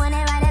belly, I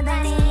wanna ride a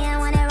belly, I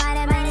wanna ride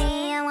a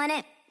belly, I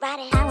wanna ride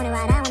it. I wanna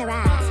ride, I wanna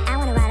ride, I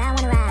wanna ride, I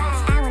wanna ride,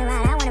 I wanna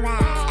ride, I wanna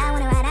ride, I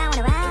wanna ride, I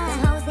wanna ride.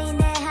 Some hoes in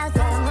their house,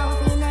 some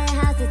hoes in their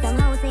house, some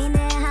hoes in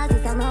their house,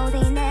 some hoes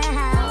in their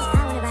house.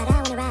 I wanna ride, I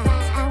wanna ride,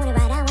 I wanna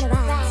ride, I wanna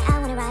ride, I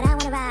wanna ride, I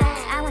wanna ride,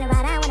 I wanna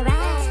ride, I wanna ride.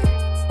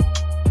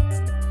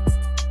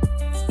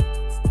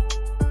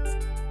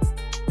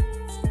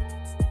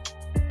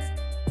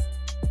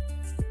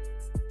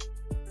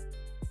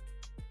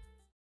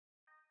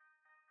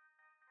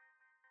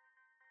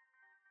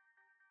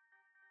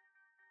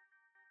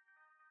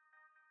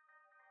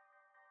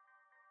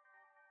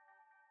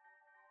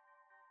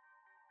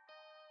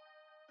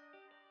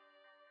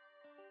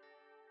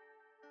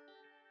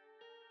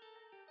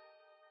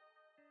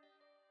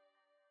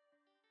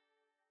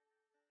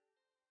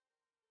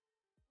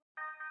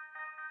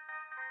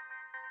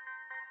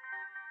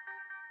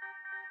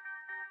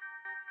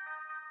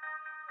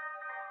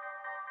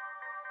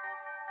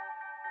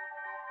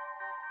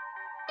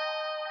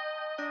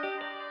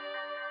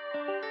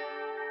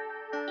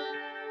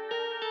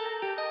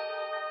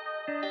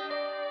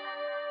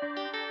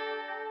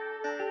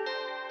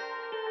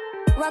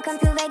 Welcome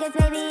to Vegas,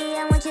 baby.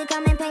 I want you to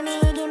come and pay me.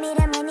 Give me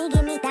the money,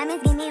 give me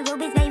diamonds, give me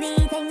rubies, baby.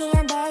 Take me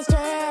on that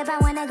strip. I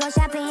wanna go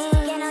shopping.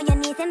 Get on your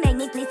knees and beg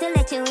me, please, to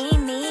let you eat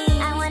me.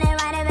 I wanna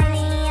ride a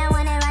belly, I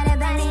wanna ride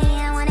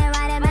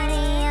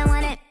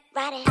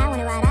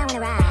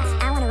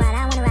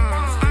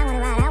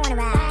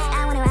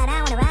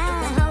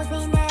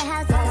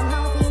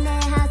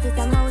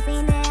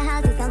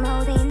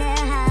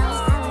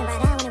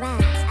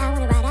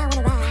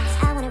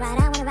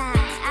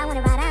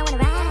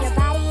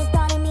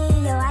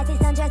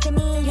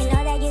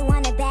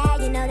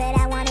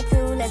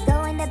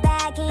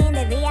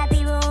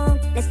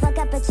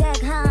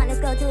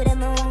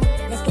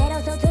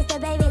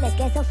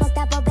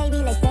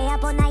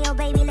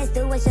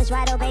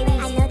right, oh baby.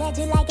 I know that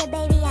you like it,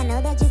 baby. I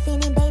know that you're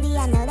feeling, baby.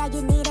 I know that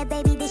you need it,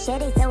 baby. This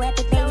shit is so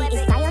epic, baby.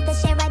 It's fire the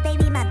shit, right,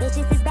 baby. My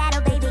bitches is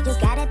battle, baby. You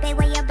gotta pay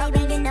way up,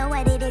 baby. You know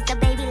what it is, so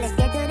baby. Let's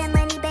get to the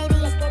money, baby.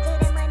 Let's get to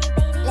the money,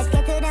 baby. Let's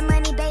get to the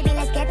money, baby.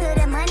 Let's get to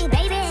the money,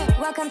 baby.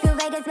 Welcome to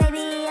Vegas,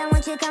 baby. I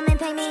want you come and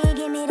pay me.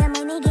 Give me the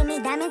money, give me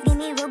diamonds, give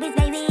me rubies,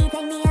 baby.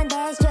 Take me on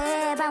that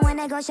trip. I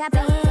wanna go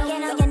shopping.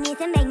 Get on your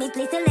knees and beg me,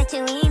 please, to let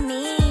you in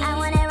me. I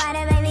wanna ride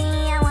it, baby.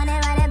 I wanna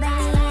ride it,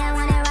 baby. I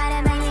wanna ride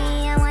it,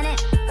 baby. I wanna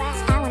ride.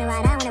 I wanna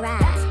ride. I wanna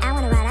ride. I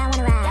wanna ride. I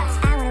wanna ride.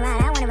 I wanna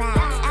ride. I wanna ride.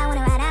 I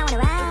wanna ride. I wanna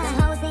ride. Some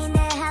hoes in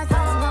the house.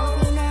 Some hoes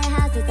in the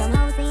house. Some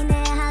hoes in the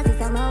house.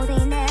 Some hoes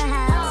in the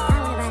house. I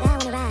wanna ride.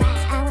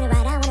 I wanna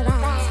ride. I wanna ride. I wanna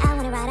ride. I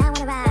wanna ride. I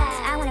wanna ride.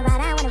 I wanna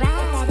ride. I wanna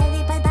ride.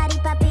 Dale pa'l party,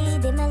 papi,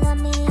 dímelo a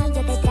mí.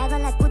 Yo te traigo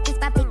las putas,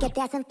 papi, que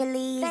te hacen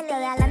feliz.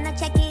 Toda la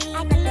noche aquí,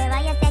 no te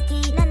vayas de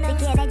aquí. Si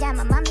quieres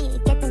llama mami,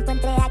 que te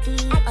encuentre aquí.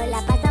 Hoy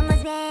la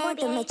pasamos bien,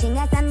 tú me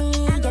chingas a mí.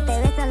 Yo te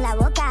beso en la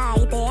boca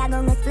y te hago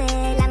un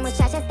split. Las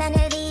muchachas están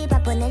ready pa'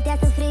 ponerte a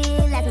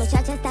sufrir. Las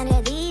muchachas están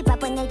ready pa'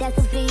 ponerte a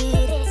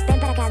sufrir. Ven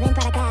para acá, ven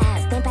para acá.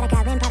 Ven para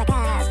acá, ven para acá.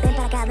 Ven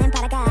para acá, ven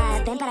para acá.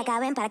 Ven para acá,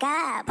 ven para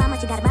acá. Vamos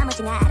a chingar, vamos a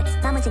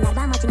chingar. Vamos a chingar,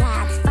 vamos a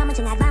chingar. Vamos a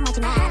chingar, vamos a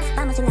chingar.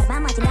 Vamos a chingar,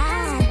 vamos a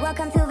chingar.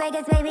 Welcome to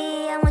Vegas,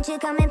 baby. I want you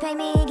come and pay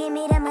me. Give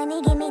me the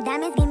money, give me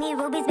diamonds, give me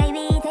rubies,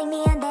 baby. Take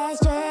me on that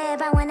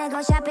trip. I wanna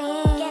go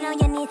shopping. Get on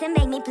your knees and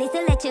beg me, please,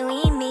 to let you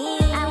in me.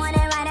 I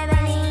wanna ride it,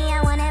 baby.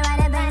 I wanna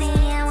ride it, baby.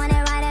 I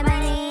wanna ride it,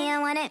 baby. I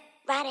wanna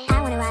ride it.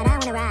 I wanna ride. I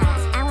wanna ride.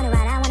 I wanna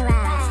ride. I wanna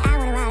ride. I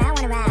wanna ride. I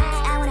wanna ride.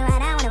 I wanna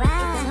ride. I wanna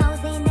ride. Some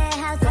hoes in the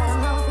house.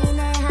 Some hoes in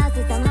the house.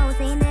 Some hoes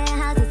in the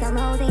house. Some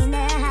hoes in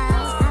the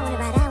house. I wanna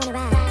ride. I wanna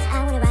ride.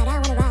 I wanna ride. I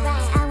wanna ride.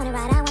 I wanna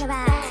ride. I wanna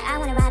ride. I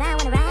wanna ride. I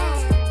wanna ride.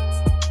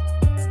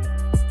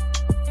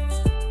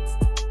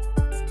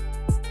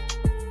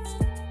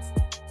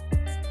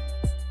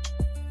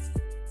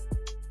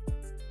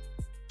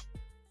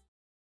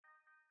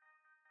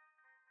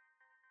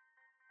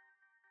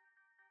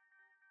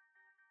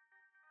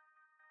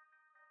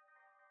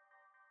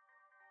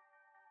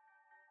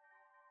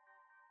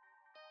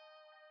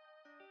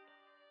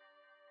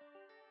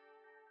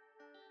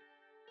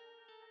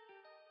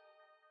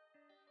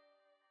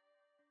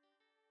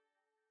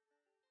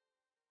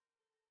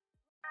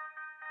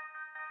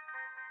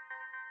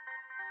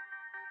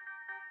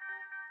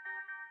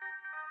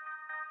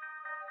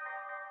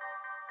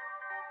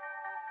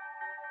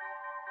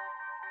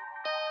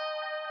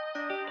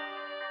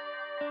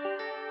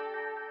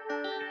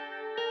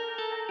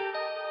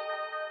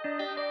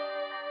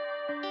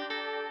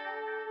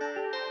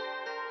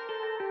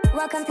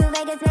 Welcome to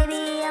Vegas,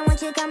 baby. I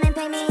want you come and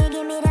pay me.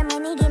 Give me the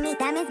money, give me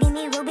diamonds, give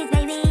me rubies,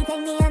 baby.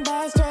 Take me on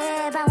that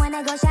trip. I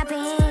wanna go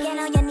shopping. Get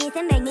on your knees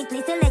and beg me,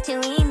 please, to let you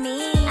in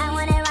me. I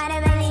wanna ride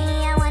it,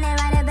 baby. I wanna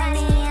ride it,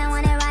 baby. I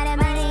wanna ride it,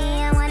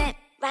 baby. I wanna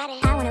ride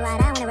it. I wanna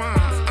ride. I wanna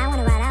ride. I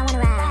wanna ride. I wanna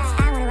ride.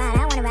 I wanna ride.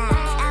 I wanna ride.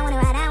 I wanna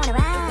ride. I wanna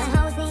ride. Some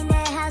hoes in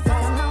the house.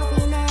 Some hoes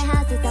in the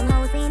house. Some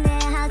hoes in the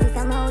house.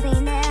 Some hoes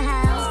in the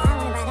house. I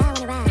wanna ride. I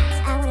wanna ride.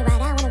 I wanna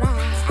ride. I wanna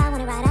ride. I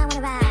wanna ride. I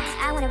wanna ride.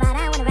 I wanna ride.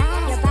 I wanna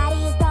ride. Your body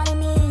is calling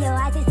me. Your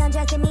eyes is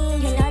undressing me.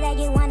 You know that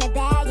you want it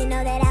bad. You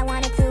know that I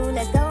want it too.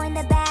 Let's go in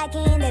the back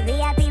in the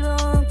VIP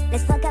room.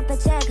 Let's fuck up a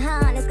check,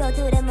 huh? Let's go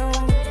to the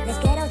moon. Let's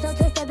get all so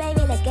twisted,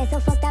 baby. Let's get so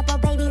fucked up, oh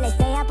baby. Let's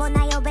stay up all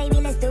night, oh baby.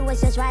 Let's do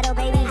what's just right, oh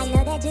baby. I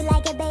know that you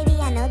like it, baby.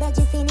 I know that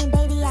you're feeling,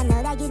 baby. I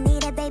know that you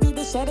need it, baby.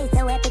 This shit is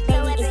so epic,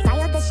 baby. It's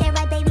fire the shit,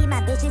 right, baby.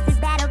 My bitches is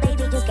battle,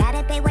 baby. You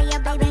gotta pay way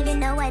up, baby. You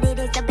know what it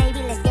is, so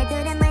baby. Let's get to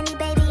the money,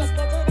 baby. Let's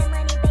get to the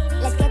money,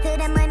 baby. Let's get to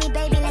the money,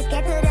 baby. Let's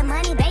get to the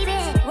money, baby.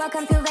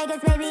 Welcome to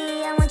Vegas,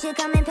 baby. I want you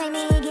come and pay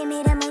me. Give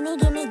me the money,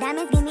 give me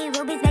diamonds, give me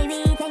rubies,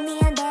 baby. Take me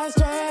on that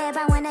trip.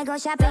 I wanna go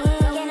shopping.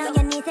 Get on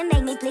your knees and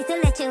beg me, please, to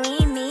let you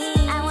in me.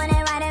 I wanna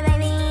ride it,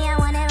 baby. I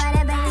wanna ride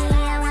it, baby.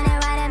 I wanna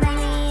ride it,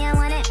 baby. I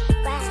wanna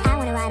ride. I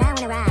wanna ride. I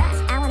wanna ride.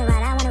 I wanna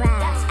ride. I wanna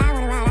ride. I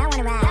wanna ride. I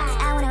wanna ride.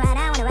 I wanna ride.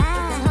 I wanna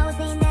ride. Some hoes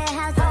in the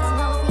house. Some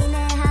hoes in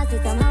the house.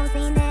 Some hoes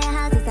in the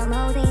house. Some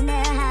hoes in the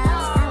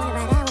house. I wanna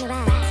ride.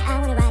 I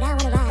wanna ride. I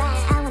wanna ride. I wanna ride.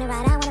 I wanna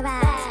ride. I wanna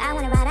ride. I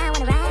wanna ride. I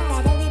wanna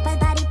ride. Dale pa'l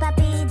party,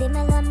 papi,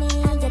 dímelo a mí.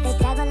 Yo te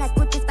traigo las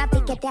putas,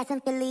 papi, que te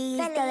hacen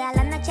feliz. Toda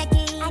la noche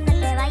aquí, no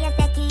te vayas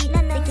de aquí.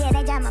 Si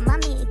quieres llama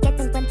mami, que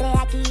te encuentre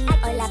aquí.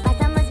 Hoy la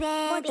pasamos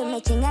bien, tú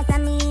me chingas a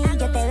mí.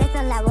 Yo te beso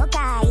en la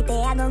boca y te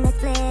hago un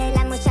split.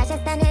 Las muchachas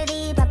están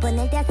ready pa'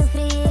 ponerte a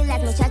sufrir.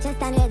 Las muchachas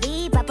están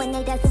ready pa'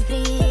 ponerte a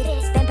sufrir.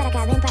 Ven para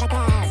acá, ven para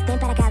acá. Ven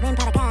para acá, ven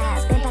para acá.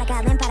 Ven para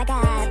acá, ven para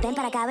acá. Ven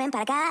para acá, ven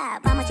para acá.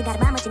 Vamos a chingar,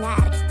 vamos a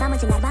chingar. Vamos a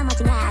chingar, vamos a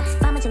chingar.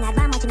 Vamos a chingar,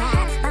 vamos a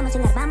chingar. Vamos a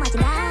chingar, vamos a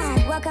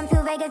chingar. Welcome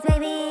to Vegas,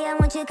 baby. I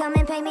want you come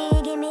and pay me.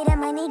 Give me the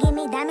money, give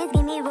me diamonds,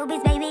 give me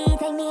rubies, baby.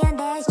 Take me on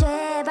that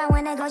trip. I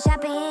wanna go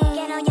shopping.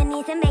 Get on your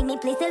knees and beg me,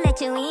 please, to let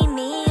you in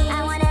me.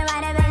 I wanna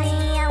ride it,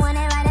 baby. I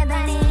wanna ride it,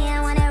 baby.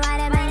 I wanna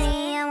ride it,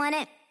 baby. I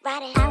wanna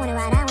ride it. I wanna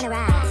ride. I wanna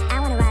ride. I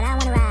wanna ride. I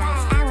wanna ride.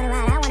 I wanna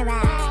ride. I wanna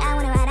ride. I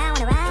wanna ride. I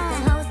wanna ride.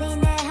 Some hoes in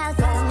the house.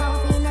 Some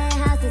hoes in the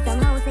house.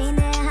 Some hoes in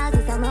the house.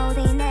 Some hoes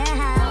in the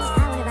house.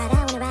 I wanna ride.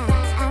 I wanna ride.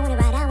 I wanna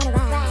ride. I wanna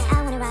ride.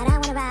 I wanna ride. I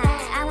wanna ride.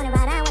 I wanna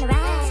ride. I wanna ride.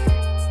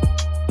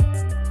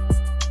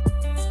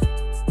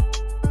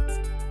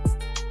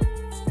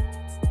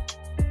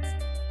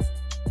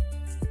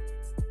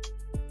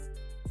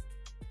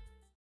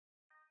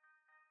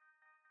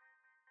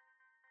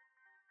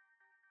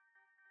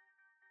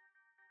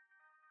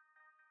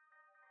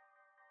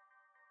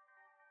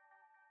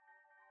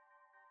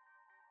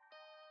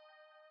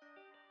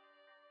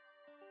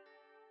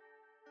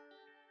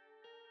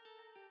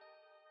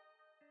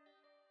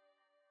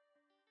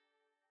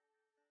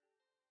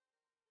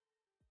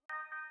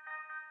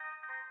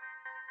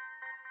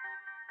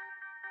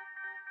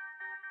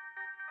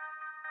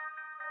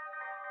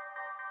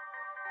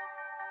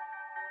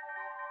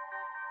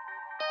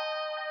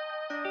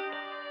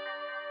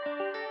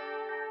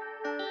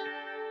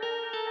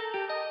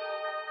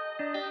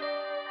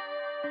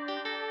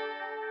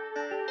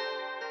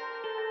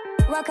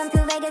 Welcome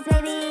to Vegas,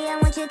 baby. I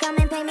want you come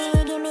and pay me.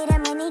 Give me the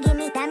money, give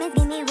me diamonds,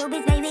 give me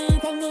rubies, baby.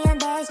 Take me on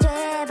that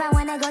trip. I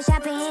wanna go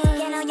shopping.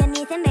 Get on your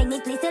knees and beg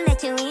me, please, to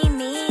let you in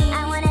me.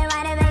 I wanna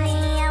ride a belly.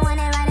 I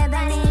wanna ride a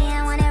belly.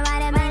 I wanna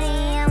ride a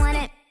belly. I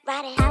wanna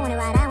ride it. I wanna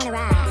ride. I wanna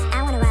ride.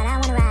 I wanna ride. I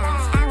wanna ride.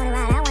 I wanna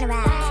ride. I wanna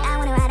ride. I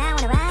wanna ride. I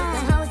wanna ride.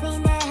 Some hoes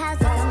in the house.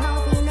 Some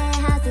hoes in the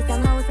house.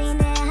 Some hoes in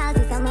the house.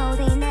 Some hoes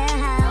in the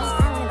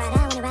house. I wanna ride.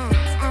 I wanna ride.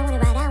 I wanna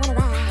ride. I wanna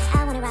ride.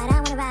 I wanna ride. I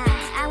wanna ride.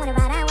 I wanna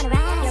ride. I wanna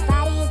ride. Your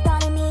body is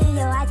calling me.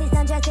 Your eyes is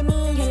undressing me.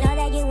 You know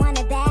that you want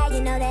it bad.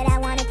 You know that I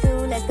want it too.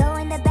 Let's go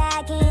in the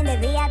back in the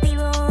VIP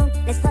room.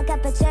 Let's fuck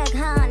up a check,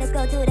 huh? Let's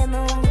go to the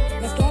moon.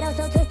 Let's get all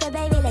so twisted,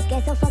 baby. Let's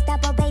get so fucked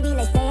up, oh baby.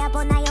 Let's stay up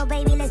all night, oh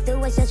baby. Let's do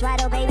what's just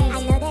right, oh baby.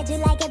 I know that you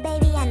like it,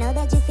 baby. I know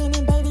that you're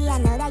feeling, baby. I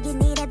know that you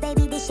need it,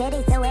 baby. This shit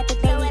is so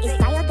epic, baby. It's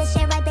fire, the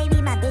shit, right,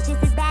 baby. My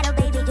bitches is battle,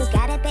 baby. You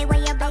gotta pay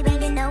way up, baby.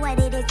 You know what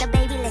it is, so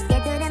baby. Let's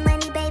get to the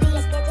money, baby.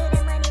 Let's get to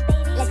the money,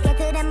 baby. Let's get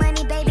to the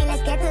money, baby.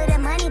 Let's get to the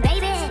money,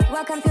 baby.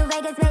 Welcome to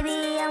Vegas,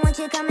 baby. I want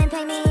you come and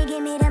pay me.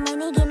 Give me the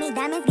money, give me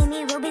diamonds, give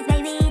me rubies,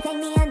 baby. Take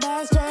me on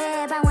that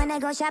trip. I wanna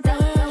go shopping.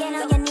 Get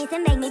on your knees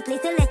and beg me,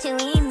 please, to let you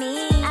in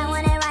me. I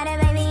wanna ride a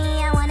baby.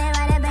 I wanna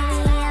ride a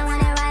baby. I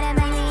wanna ride a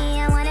baby.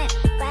 I wanna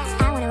ride.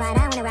 I wanna ride.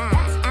 I wanna ride.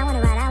 I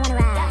wanna ride. I wanna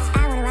ride.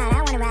 I wanna ride.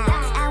 I wanna ride.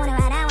 I wanna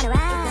ride. I wanna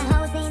ride. Some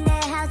hoes in the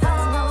house.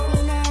 Some hoes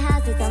in the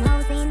house. Some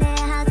hoes in the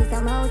house.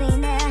 Some hoes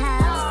in the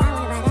house. I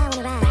wanna ride. I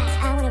wanna ride.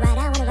 I wanna ride.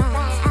 I wanna ride.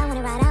 I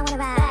wanna ride. I wanna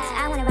ride.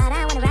 I wanna ride.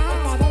 I wanna ride.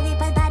 Está ready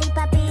pa'l party,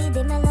 papi.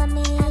 Dímelo a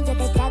mí. Yo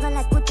te traigo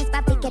las putas,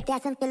 papi, que te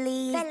hacen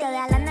feliz.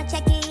 Toda la noche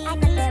aquí. No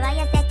te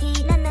vayas de aquí.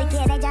 Si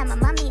quieres llama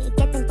mami,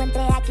 que te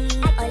encuentre aquí.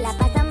 Hoy la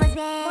pasamos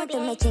bien. Tú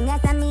me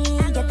chingas a mí.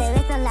 Yo te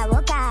beso en la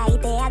boca y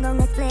te hago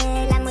un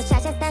split. Las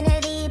muchachas están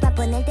ready pa'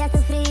 ponerte a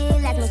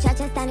sufrir. Las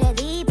muchachas están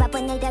ready pa'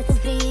 ponerte a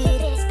sufrir.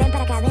 Ven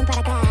para acá, ven para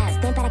acá.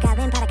 Ven para acá,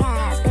 ven para acá.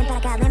 Ven para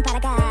acá, ven para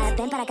acá.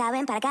 Ven para acá,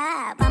 ven para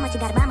acá. Vamos a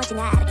chingar, vamos a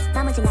chingar.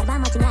 Vamos a chingar,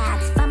 vamos a chingar.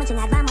 Vamos a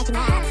chingar, vamos a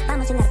chingar.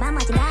 Vamos a chingar,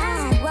 vamos a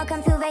chingar.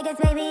 Welcome to Vegas,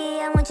 baby.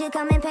 I want you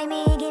come and pay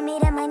me. Give me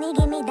the money,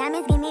 give me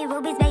diamonds, give me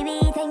rubies, baby.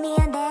 Take me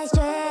on that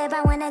trip.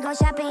 I wanna go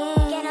shopping.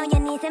 Get on your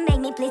knees and beg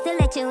me, please, to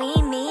let you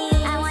in me.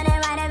 I wanna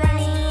ride a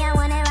belly. I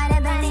wanna ride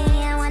a belly.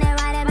 I wanna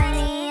ride a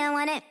belly. I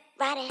wanna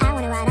ride it. I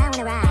wanna ride. I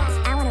wanna ride.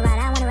 I wanna ride.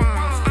 I wanna ride.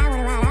 I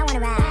wanna ride. I wanna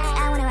ride.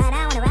 I wanna ride.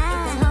 I wanna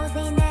ride. Some hoes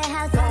in the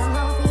house. Some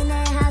hoes in the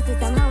house.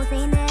 Some hoes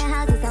in the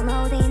house. Some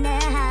hoes in the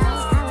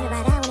house. I wanna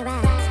ride. I wanna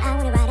ride. I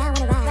wanna ride. I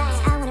wanna ride.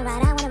 I wanna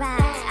ride. I wanna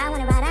ride. I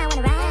wanna ride. I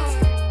wanna ride.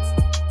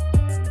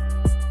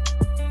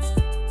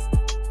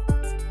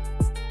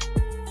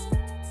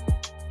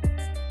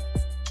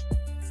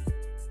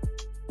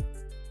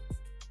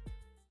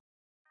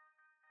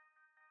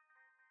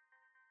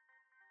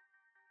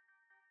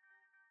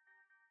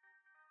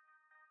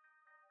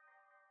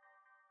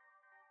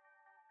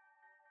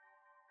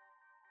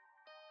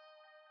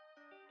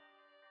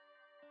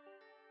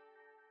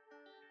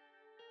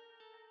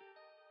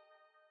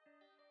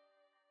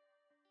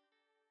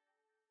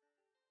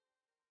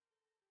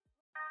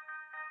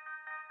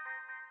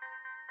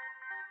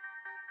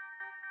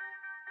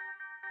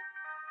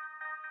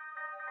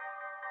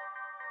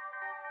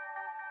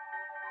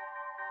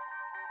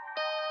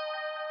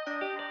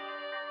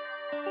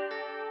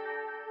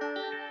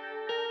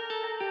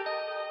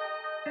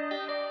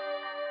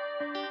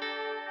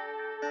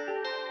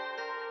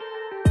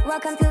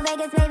 Welcome to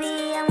Vegas,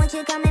 baby. I want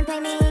you come and pay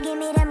me. Give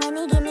me the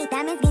money, give me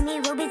diamonds, give me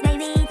rubies,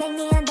 baby. Take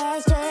me on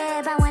that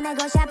trip. I wanna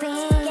go shopping.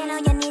 Get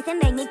on your knees and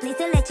beg me, please,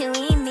 to let you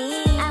in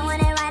me. I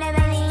wanna ride a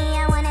belly.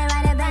 I wanna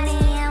ride a belly.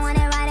 I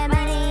wanna ride a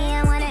belly.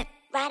 I wanna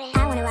ride it.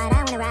 I wanna ride.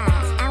 I wanna ride.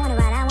 I wanna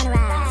ride. I wanna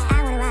ride.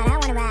 I wanna ride. I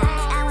wanna ride.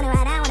 I wanna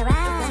ride. I wanna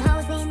ride. Some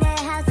hoes in the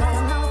house.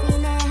 Some hoes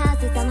in the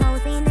house. Some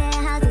hoes in the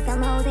house.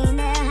 Some hoes in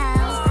the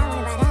house. I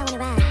wanna ride. I wanna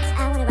ride.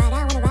 I wanna ride.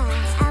 I wanna ride.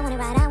 I wanna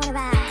ride. I wanna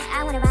ride.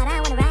 I wanna ride. I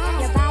wanna ride.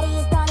 Your body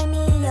is calling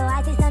me. Your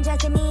eyes is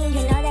undressing me.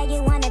 You know that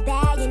you want it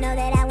bad. You know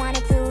that I want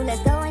it too.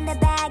 Let's go in the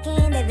back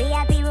in the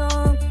VIP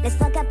room. Let's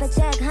fuck up a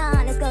check,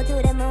 huh? Let's go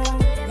to the moon.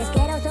 Let's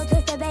get all so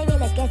twisted, baby.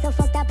 Let's get so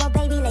fucked up, oh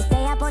baby. Let's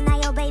stay up all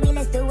night, oh baby.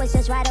 Let's do what's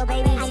just right, oh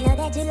baby. I know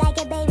that you like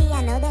it, baby.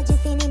 I know that you're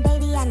feeling,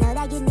 baby. I know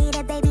that you need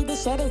it, baby.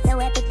 This shit is so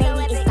epic,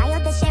 baby. It's fire,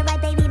 the shit,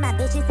 right, baby. My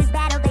bitches is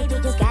battle, baby.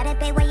 You gotta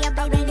pay way up,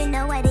 baby. You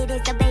know what it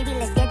is, so baby.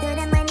 Let's get to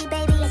the money,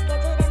 baby. Let's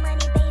get to the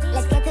money, baby.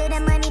 Let's get to the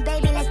money,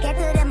 baby. Let's get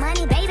to the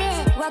money, baby.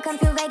 Welcome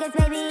to Vegas,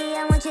 baby.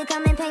 I want you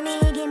come and pay me.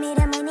 Give me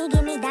the money,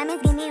 give me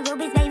diamonds, give me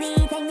rubies, baby.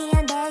 Take me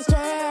on that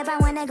trip. I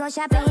wanna go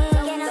shopping.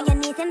 Get on your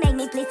knees and beg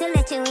me, please, to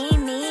let you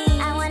in me.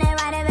 I wanna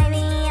ride a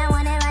baby. I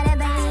wanna ride a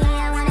baby.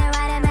 I wanna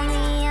ride a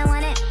baby. I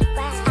wanna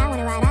ride. I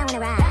wanna ride. I wanna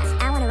ride.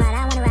 I wanna ride.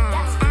 I wanna ride.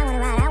 I wanna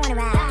ride. I wanna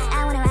ride.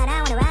 I wanna ride.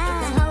 I wanna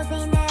ride. Some hoes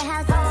in the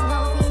house. Some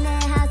hoes in the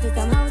house.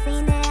 Some hoes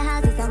in the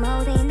house. Some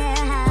hoes in the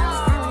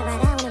house. I wanna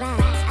ride. I wanna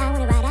ride. I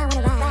wanna ride. I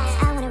wanna ride.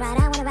 I wanna ride.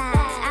 I wanna ride.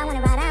 I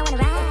wanna ride. I wanna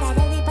ride.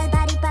 Está ready pa'l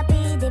party, papi.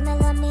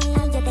 Dímelo a mí.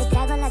 Yo te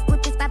traigo las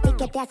putas, papi,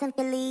 que te hacen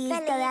feliz.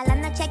 Toda la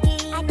noche aquí.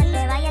 No te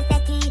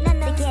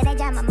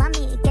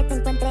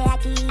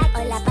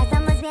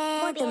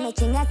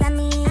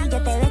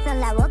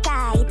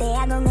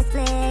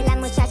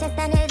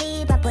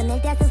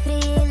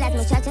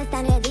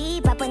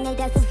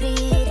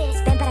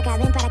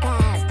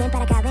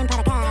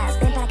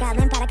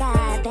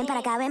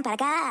acá, ven para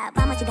acá.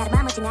 Vamos a chingar,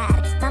 vamos a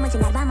chingar. Vamos a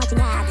chingar, vamos a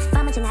chingar.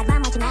 Vamos a chingar,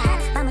 vamos a chingar.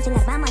 Vamos a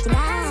chingar, vamos a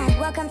chingar.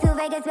 Welcome to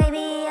Vegas,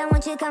 baby. I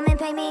want you to come and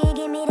pay me.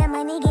 Give me the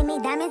money, give me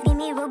diamonds, give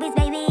me rubies,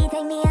 baby.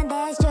 Take me on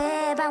that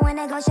strip. I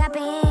wanna go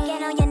shopping.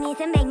 Get on your knees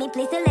and beg me,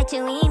 please, to let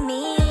you eat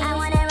me. I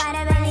wanna ride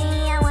a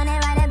Bentley. I wanna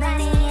ride a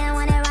Bentley. I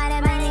wanna ride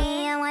a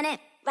Bentley. I wanna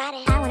ride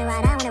it. I wanna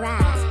ride, I wanna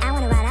ride. I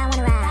wanna ride, I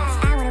wanna ride.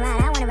 I wanna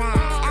ride, I wanna ride.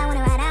 I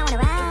wanna ride, I wanna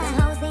ride. Some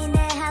hoes in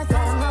their house,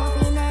 some hoes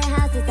in their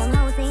house, some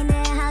hoes in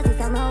their house,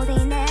 some hoes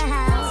in their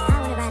house. I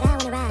wanna ride, I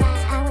wanna ride.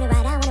 I wanna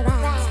ride, I wanna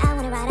ride. I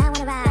wanna ride, I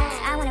wanna ride.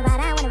 I wanna ride,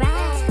 I wanna ride.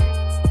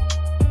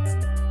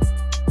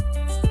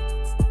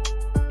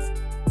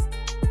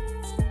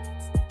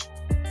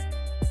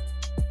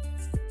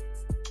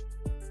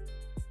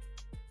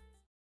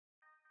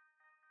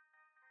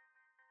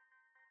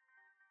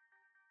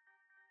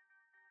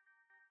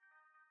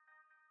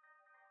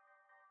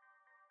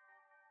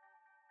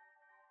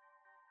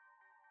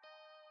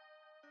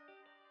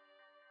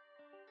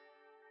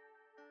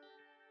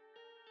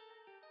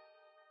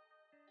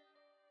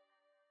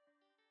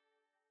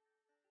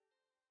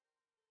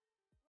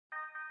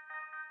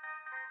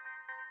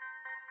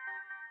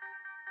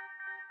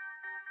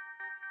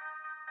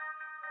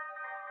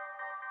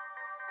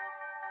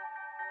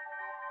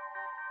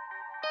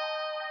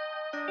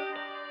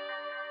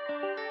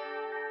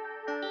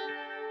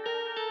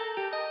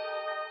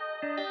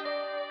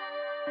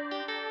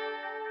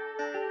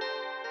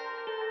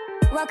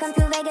 Welcome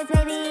to Vegas,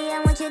 baby.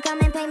 I want you to come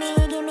and pay me.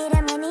 Give me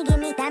the money, give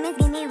me diamonds,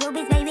 give me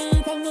rubies,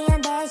 baby. Take me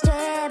on that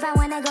strip. I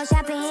wanna go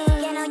shopping.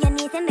 Get on your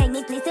knees and beg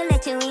me, please, to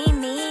let you eat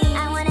me.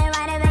 I wanna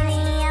ride a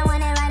Bentley. I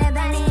wanna ride a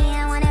Bentley.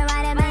 I wanna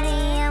ride a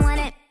Bentley. I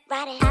wanna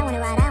ride it. I wanna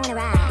ride, I wanna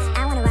ride.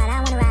 I wanna ride, I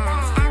wanna ride.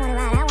 I wanna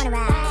ride, I wanna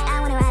ride.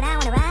 I wanna ride, I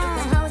wanna ride.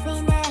 Some hoes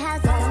in their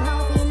house, some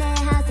hoes in their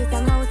house,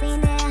 some hoes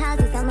in their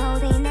house, some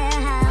hoes in their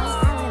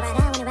house. I wanna ride,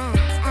 I wanna ride.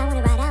 I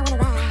wanna ride, I wanna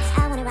ride.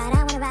 I wanna ride,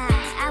 I wanna ride.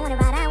 I wanna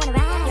ride, I wanna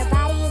ride. Your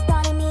body is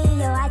calling me,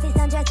 your eyes is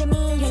undressing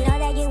me. You know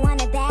that you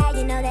want it bad,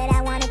 you know that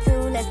I want it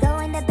too. Let's go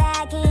in the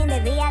back, in the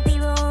VIP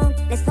room.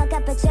 Let's fuck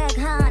up a check,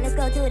 huh? Let's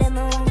go to the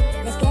moon.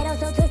 Let's get all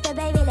so twisted,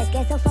 baby. Let's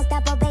get so fucked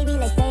up, oh baby.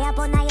 Let's stay up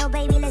all night, oh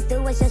baby. Let's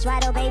do what's just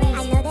right, oh baby.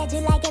 I know that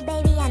you like it,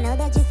 baby. I know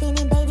that you're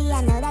feeling, baby.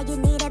 I know that you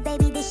need it,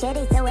 baby. This shit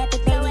is so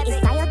epic, baby.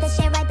 Inspire the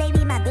shit, right,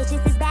 baby. My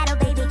bitches is battle,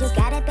 baby. You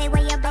gotta pay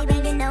way up, baby.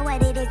 You know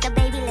what it is, so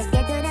baby. Let's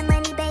get to the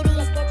money, baby.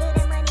 Let's get to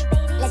the money,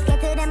 baby. Let's get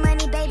to the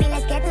money, baby.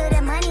 Let's get to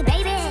the money,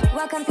 baby.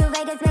 Welcome to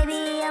Vegas,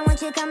 baby. I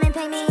want you to come and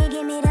pay me.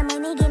 Give me the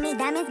money, give me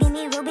diamonds, give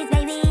me rubies,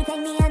 baby.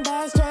 Take me on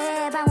that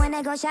strip. I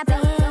wanna go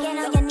shopping. Get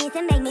on your knees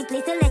and beg me,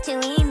 please, to let you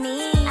eat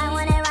me. I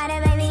wanna ride a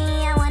baby.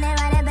 I wanna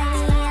ride a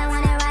baby. I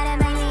wanna ride a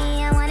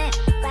baby. I wanna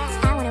ride.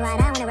 I wanna ride,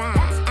 I wanna ride.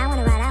 I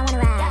wanna ride, I wanna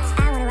ride.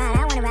 I wanna ride,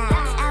 I wanna ride.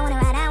 I wanna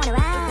ride, I wanna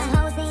ride. Some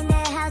hoes in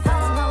their house,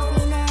 some hoes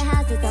in their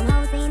house, some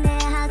hoes in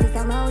their house,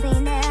 some hoes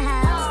in their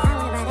house. I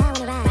wanna ride, I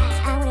wanna ride.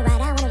 I wanna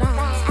ride, I wanna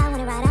ride. I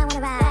wanna ride, I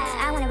wanna ride.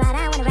 I wanna ride,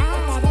 I wanna ride.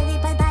 Está ready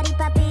pa'l party,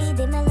 papi,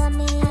 dímelo a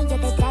mí. Yo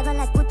te traigo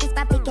las cutis,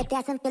 papi, que te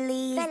hacen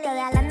feliz.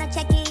 Toda la noche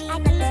aquí,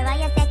 no te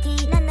vayas de aquí.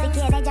 Si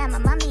quieres llama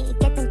mami,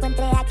 que te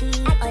encuentre aquí.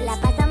 Hoy la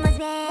pasamos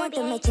bien,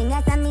 tú me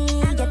chingas a mí.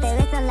 Yo te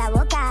beso en la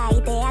boca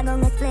y te hago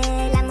un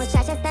split. Las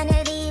muchachas están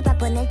ready pa'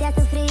 ponerte a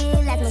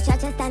sufrir. Las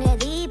muchachas están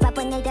ready pa'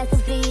 ponerte a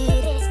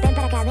sufrir. Ven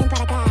para acá, ven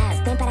para acá.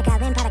 Ven para acá,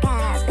 ven para acá.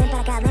 Ven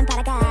para acá, ven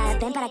para acá.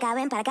 Ven para acá,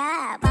 ven para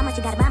acá. Vamos a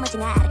chingar, vamos a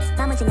chingar.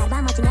 Vamos a chingar,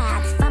 vamos a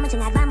chingar. Vamos a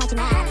chingar, vamos a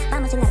chingar.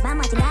 Vamos a chingar,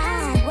 vamos a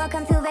chingar.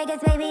 Welcome to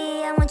Vegas,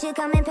 baby. I want you to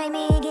come and pay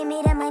me. Give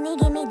me the money,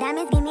 give me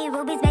diamonds, give me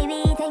rubies,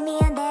 baby. Take me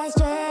on that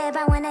strip.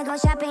 I wanna go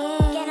shopping.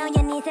 Get on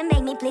your knees and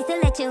beg me, please, to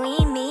let you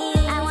eat me.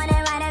 I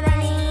wanna ride a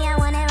Bentley. I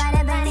wanna ride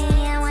a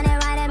Bentley. I wanna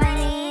ride a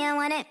Bentley. I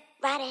wanna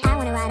ride it. I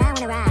wanna ride, I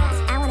wanna ride.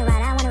 I wanna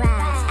ride, I wanna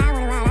ride. I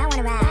wanna ride, I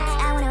wanna ride.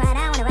 I wanna ride,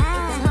 I wanna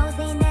ride. Some hoes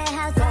in their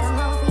house, some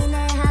hoes in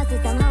their house,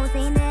 some hoes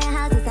in their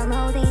house, some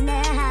hoes in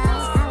their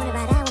house. I wanna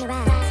ride, I wanna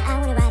ride. I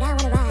wanna ride, I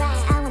wanna ride.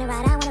 I wanna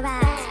ride, I wanna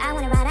ride. I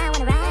wanna ride, I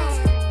wanna ride.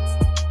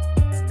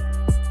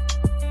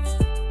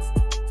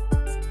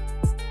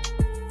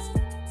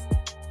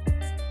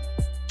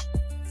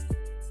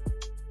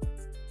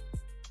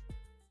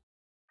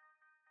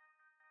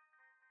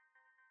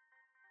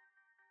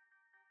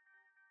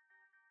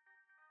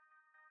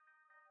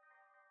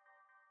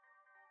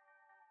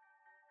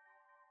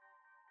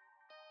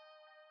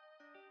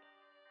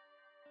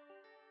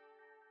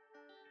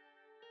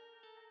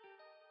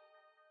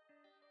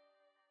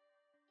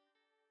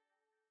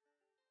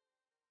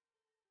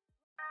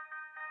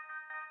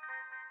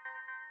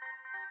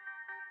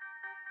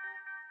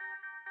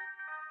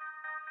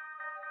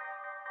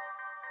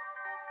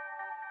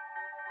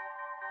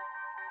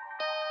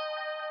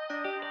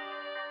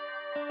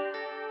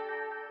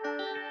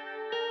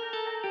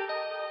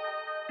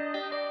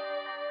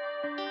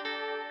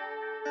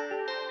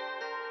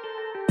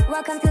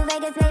 Welcome to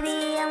Vegas,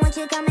 baby. I want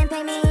you to come and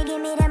pay me. Give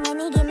me the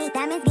money, give me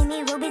diamonds, give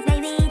me rubies,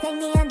 baby. Take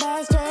me on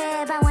that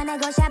strip. I wanna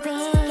go shopping.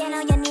 Get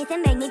on your knees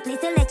and beg me, please,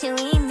 to let you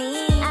eat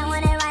me. I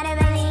wanna ride a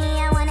Bentley.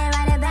 I wanna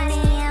ride a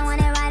Bentley. I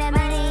wanna ride a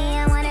Bentley.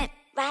 I wanna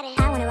ride it.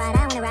 I wanna ride,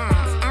 I wanna ride.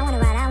 I wanna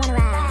ride, I wanna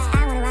ride.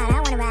 I wanna ride, I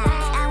wanna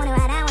ride.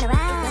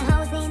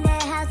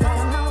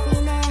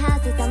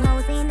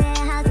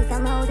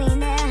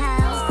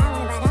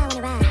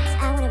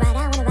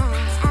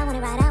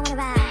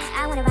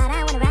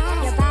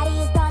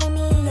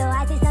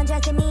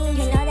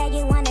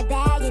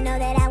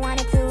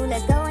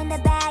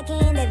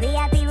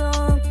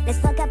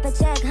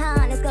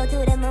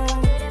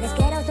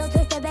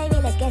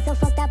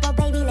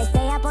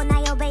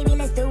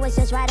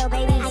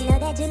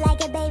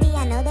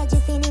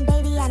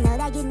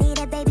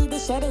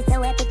 This shit is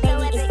so epic,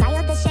 baby. It's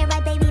fire the shit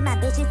right, baby. My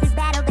bitches is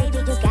battle, baby.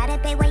 You gotta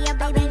pay way up,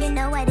 baby. You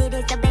know what it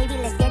is, so baby.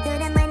 Let's get to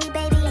the money,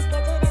 baby. Let's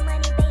get to the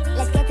money, baby.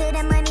 Let's get to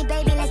the money,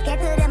 baby. Let's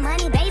get to the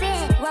money, baby.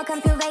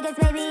 Welcome to Vegas,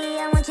 baby.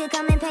 I want you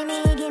come and pay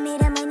me. Give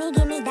me the money,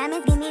 give me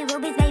diamonds, give me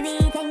rubies, baby.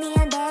 Take me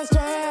on that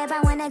trip.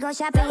 I wanna go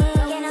shopping.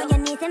 Get on your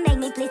knees and beg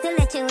me, please, to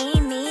let you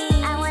in me.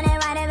 I wanna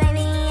ride it,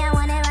 baby. I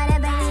wanna ride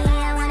it, baby.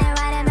 I wanna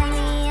ride it,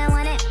 baby. I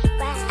wanna ride.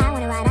 I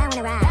wanna ride. I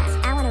wanna ride.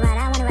 I wanna ride.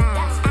 I wanna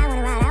ride. I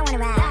wanna ride. I wanna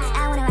ride.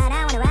 I wanna ride.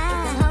 I wanna ride.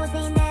 Some hoes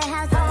in the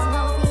house. Some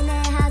hoes in the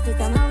house.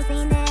 Some hoes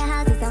in the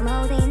house. Some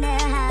hoes in the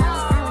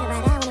house. I wanna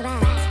ride. I wanna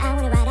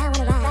ride. I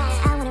wanna ride. I wanna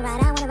ride. I wanna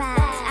ride. I wanna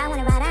ride. I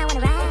wanna ride. I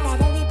wanna ride.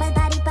 Cada vez pa'l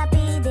party,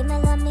 papi,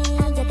 dímelo a mí.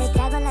 Yo te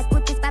traigo las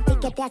putas, papi,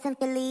 que te hacen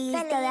feliz.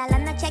 Toda la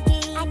noche aquí,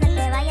 no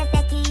te vayas de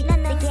aquí.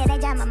 Si quieres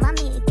llama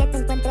mami, que te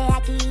encuentre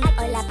aquí.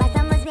 Hoy la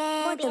pasamos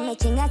bien, tú me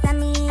chingas a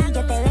mí.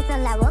 Yo te beso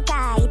en la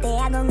boca y te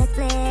hago un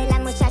split. Las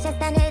muchachas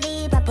están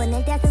ready pa'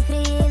 ponerte a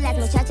sufrir. Las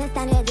muchachas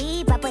están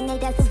ready pa'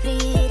 ponerte a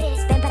sufrir.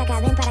 Ven para acá,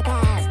 ven para acá,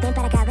 ven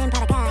para acá, ven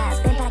para acá,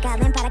 ven para acá,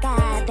 ven para acá,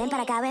 ven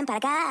para acá, ven para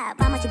acá.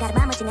 Vamos a chingar,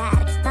 vamos a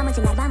chingar, vamos a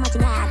chingar, vamos a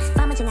chingar,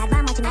 vamos a chingar,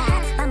 vamos a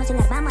chingar, vamos a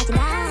chingar, vamos a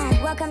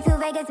chingar. Welcome to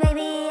Vegas,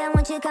 baby. I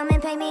want you come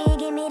and pay me.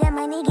 Give me the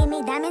money, give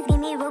me diamonds, give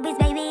me rubies,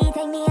 baby.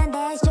 Take me on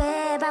that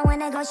trip. I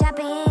wanna go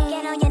shopping.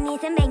 Get on your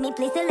knees and beg me,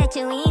 please, to let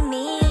you in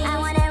me. I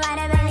wanna ride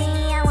it,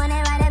 baby. I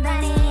wanna ride it,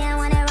 baby. I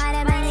wanna ride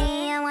it,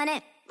 baby. I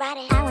wanna ride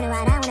it. I wanna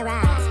ride. I wanna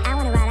ride. I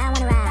wanna ride. I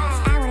wanna ride.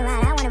 I wanna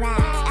ride. I wanna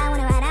ride. I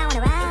wanna ride. I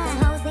wanna ride. Some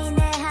hoes in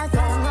the house.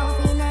 Some hoes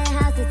in the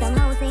house. Some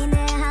hoes in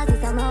the house.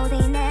 Some hoes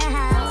in the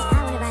house.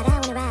 I wanna ride. I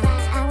wanna ride.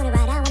 I wanna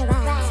ride. I wanna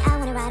ride. I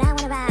wanna ride. I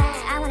wanna ride.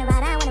 I wanna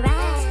ride. I wanna ride.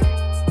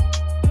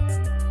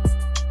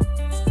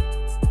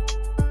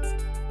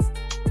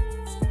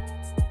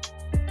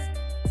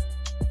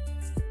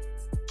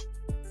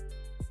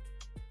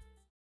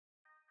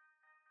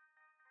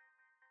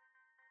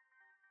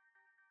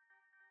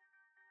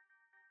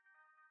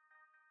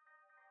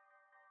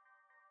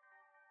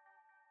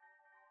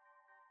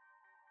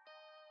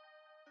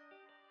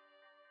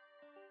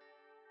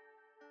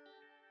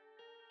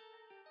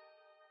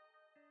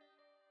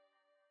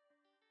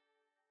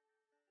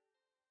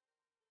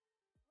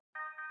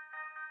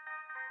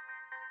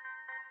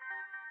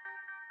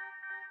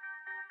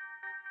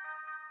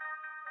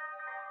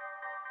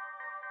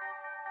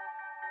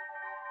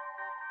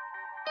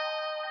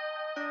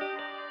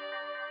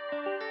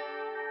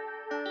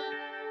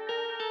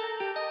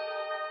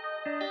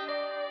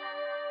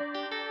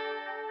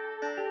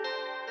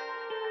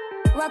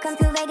 Welcome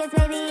to Vegas,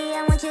 baby.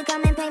 I want you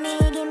come and pay me.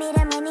 Give me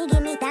the money,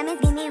 give me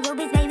diamonds, give me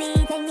rubies, baby.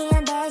 Take me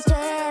on that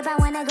trip. I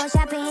wanna go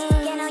shopping.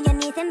 Get on your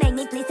knees and beg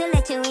me, please, to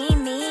let you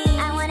in me.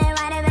 I wanna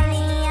ride it,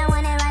 baby. I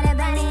wanna ride it,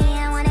 baby.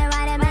 I wanna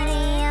ride it, baby.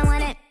 I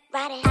wanna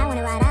ride it. I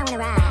wanna ride. I wanna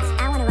ride.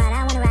 I wanna ride.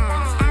 I wanna ride.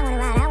 I wanna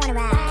ride. I wanna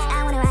ride.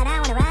 I wanna ride. I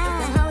wanna ride.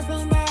 Some hoes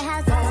in the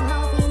house. Some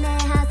hoes in the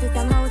house.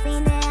 Some hoes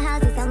in the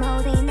house. Some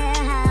hoes in the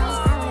house.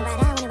 I wanna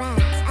ride. I wanna ride.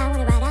 I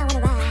wanna ride. I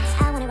wanna ride.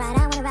 I wanna ride.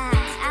 I wanna ride.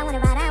 I wanna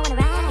ride. I wanna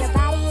ride. Your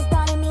body is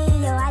calling me.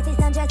 Your eyes is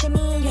undressing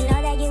me. You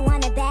know that you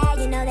want it bad.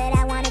 You know that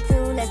I want it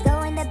too. Let's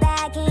go in the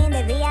back in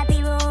the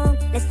VIP room.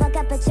 Let's fuck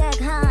up a check,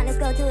 huh? Let's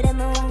go to the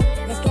moon.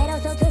 Let's get all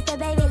so twisted,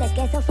 baby. Let's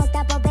get so fucked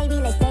up, oh baby.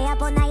 Let's stay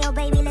up all night, oh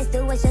baby. Let's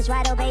do what's just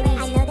right, oh baby.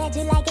 I know that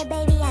you like it,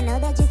 baby. I know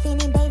that you're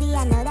feeling, baby.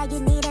 I know that you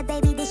need it,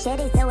 baby. This shit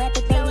is so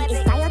epic, baby.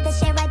 It's fire the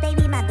shit right,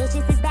 baby. My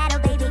bitches is battle,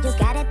 baby. You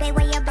gotta pay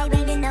way up, baby.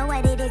 You know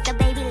what it is, so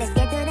baby. Let's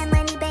get to the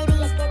money, baby.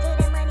 Let's get to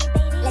the money,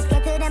 baby. Let's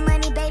get to the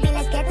money, baby.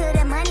 Let's get to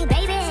the money,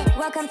 baby.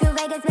 Welcome to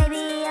Vegas,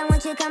 baby. I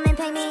want you come and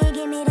pay me.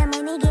 Give me the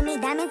money, give me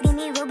diamonds, give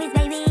me rubies,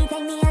 baby.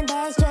 Take me on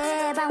that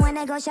trip. I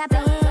wanna go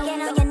shopping. Get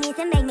on your knees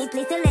and beg me,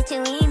 please, to let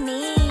you in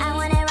me. I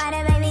wanna ride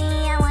it, baby.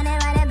 I wanna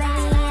ride it,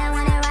 baby. I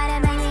wanna ride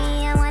it,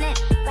 baby. I wanna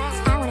ride.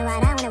 I wanna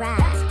ride. I wanna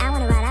ride. I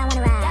wanna ride. I wanna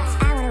ride.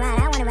 I wanna ride.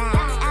 I wanna ride.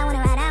 I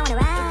wanna ride. I wanna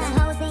ride. Some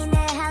hoes in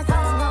the house.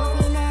 Some hoes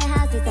in the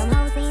house. Some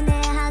hoes in the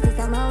house.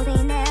 Some hoes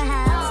in the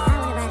house. I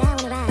wanna ride. I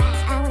wanna ride.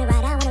 I wanna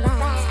ride. I wanna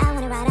ride. I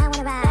wanna ride. I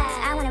wanna ride.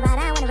 I wanna ride.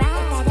 I wanna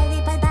ride. Cada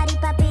vez pa'l party,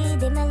 papi,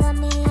 dímelo a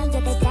mí. Yo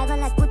te traigo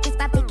las putas,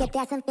 papi, que te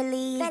hacen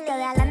feliz.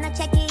 Toda la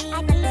noche aquí,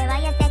 no te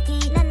vayas de aquí.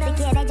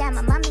 Si quieres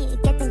llama mami,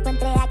 que te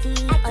encuentre aquí.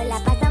 Hoy la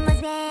pasamos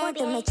bien,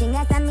 tú me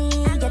chingas a mí.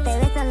 Yo te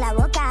beso en la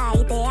boca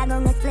y te hago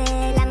un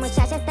split. Las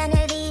muchachas están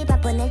ready pa'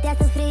 ponerte a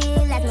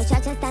sufrir. Las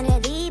muchachas están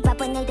ready pa'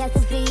 ponerte a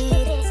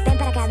sufrir. Ven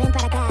para acá, ven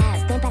para acá,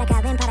 ven para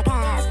acá, ven para acá,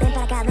 ven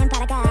para acá, ven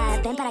para acá,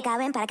 ven para acá,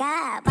 ven para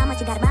acá. Vamos a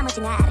chingar, vamos a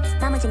chingar,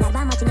 vamos a chingar,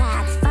 vamos a chingar,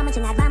 vamos a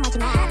chingar, vamos a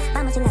chingar,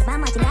 vamos a chingar,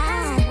 vamos a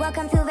chingar.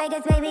 Welcome to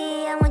Vegas,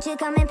 baby. I want you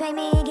come and pay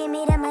me. Give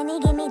me the money,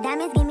 give me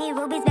diamonds, give me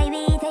rubies,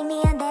 baby. Take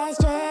me on that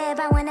trip.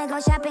 I wanna go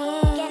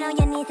shopping. Get on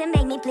your knees and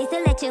beg me, please,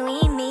 to let you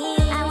in me.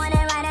 I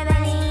wanna ride it,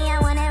 baby. I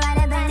wanna ride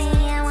it, baby.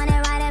 I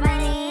wanna ride it,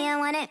 baby. I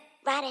wanna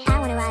ride it. I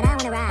wanna ride. I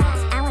wanna ride.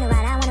 I wanna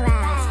ride. I wanna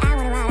ride. I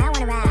wanna ride. I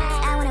wanna ride.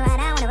 I wanna ride.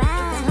 I wanna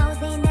ride. Some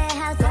hoes in the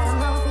house. Some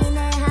hoes in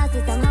the house.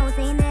 Some hoes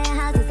in the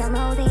house. Some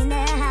hoes in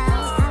the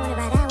house. I wanna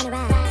ride. I wanna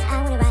ride.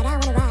 I wanna ride. I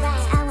wanna ride.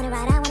 I wanna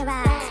ride. I wanna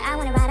ride. I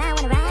wanna ride. I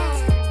wanna ride.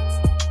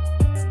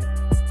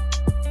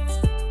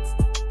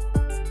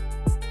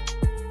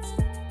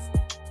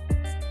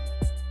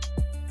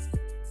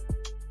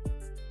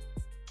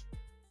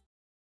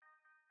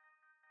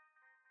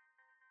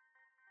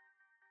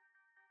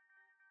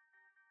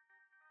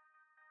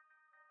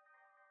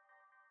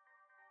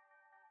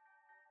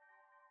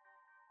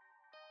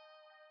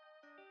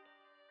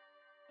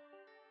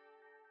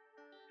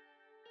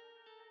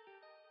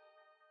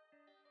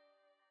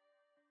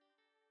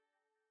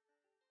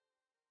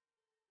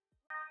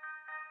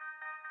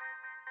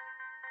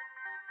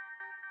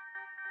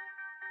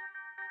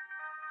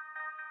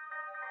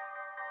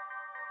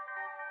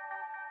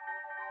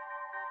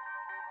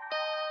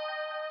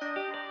 Welcome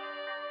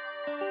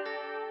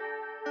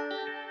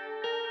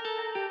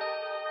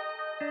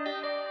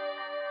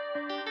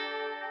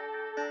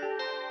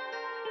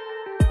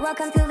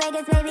to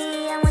Vegas,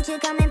 baby. I want you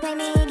come and pay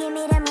me. Give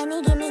me the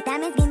money, give me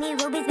diamonds, give me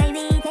rubies,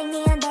 baby. Take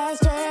me on that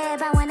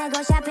trip. I wanna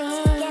go shopping.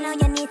 Get on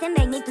your knees and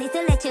beg me, please,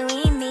 to let you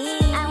in me.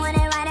 I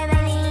wanna ride a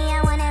belly.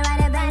 I wanna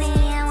ride a belly.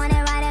 I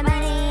wanna ride a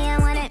belly. I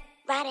wanna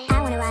ride it. I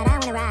wanna ride. I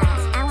wanna ride.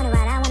 I wanna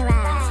ride. I wanna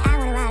ride. I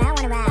wanna ride. I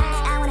wanna ride.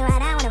 I wanna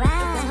ride. I wanna ride.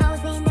 Some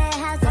hoes in the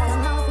house.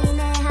 Some hoes in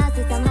the house.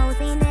 Some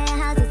hoes in the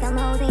house. Some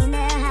hoes in the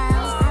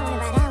house. I wanna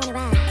ride. I wanna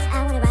ride.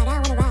 I wanna ride. I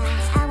wanna ride.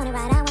 I wanna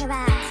ride. I wanna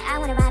ride. I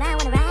wanna ride. I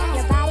wanna ride.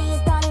 Your body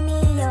is calling me.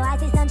 Your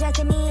eyes is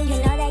undressing me. You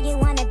know that you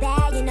want it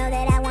bad. You know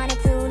that I want it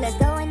too. Let's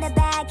go in the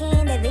back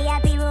in the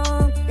VIP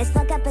room. Let's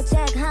fuck up a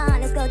check, huh?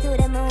 Let's go to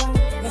the moon.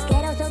 Let's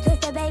get all so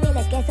twisted, baby.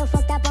 Let's get so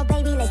fucked up, oh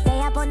baby. Let's stay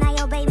up all night,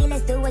 oh baby.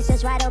 Let's do what's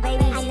just right, oh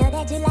baby. I know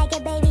that you like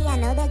it, baby. I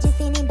know that you're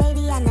feeling,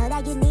 baby. I know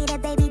that you need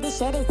it, baby. This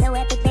shit is so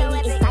epic, baby.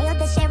 It's fire,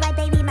 the shit, right,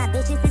 baby. My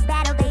bitches is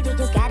battle, baby.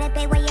 You got it,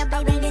 pay way up,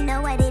 baby. You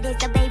know what it is,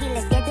 so baby.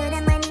 Let's get to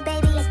the money,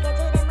 baby. Let's get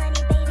to the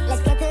money, baby.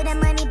 Let's get to the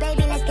money,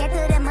 baby. Let's get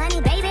to the money,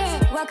 baby.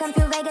 Welcome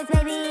to Vegas,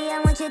 baby.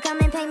 I want you come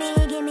and pay me.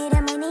 Give me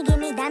the money, give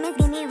me diamonds,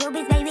 give me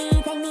rubies, baby.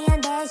 Take me on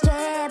that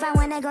trip. I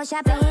wanna go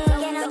shopping.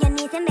 Get on your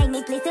knees and beg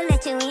me, please, to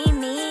let you in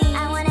me.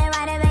 I wanna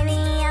ride a baby.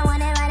 I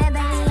wanna ride a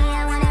baby.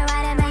 I wanna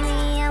ride a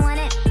baby. I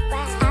wanna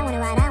ride. I wanna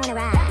ride. I wanna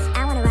ride.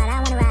 I wanna ride. I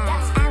wanna ride.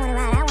 I wanna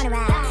ride. I wanna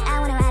ride. I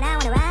wanna ride. I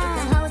wanna ride.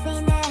 Some hoes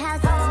in the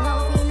house. Some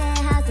hoes in the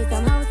house.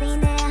 Some hoes in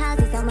the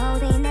house. Some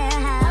hoes in the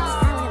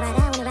house. I wanna ride.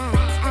 I wanna ride.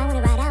 I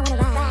wanna ride. I wanna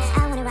ride.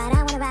 I wanna ride.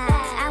 I wanna ride.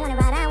 I wanna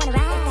ride. I wanna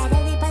ride. Cada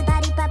vez pa'l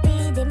party, papi,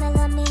 dímelo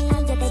a mí.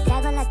 Yo te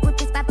traigo las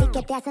cutis, papi,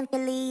 que te hacen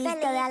feliz.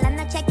 Toda la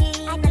noche aquí,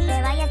 no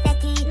te vayas de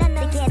aquí.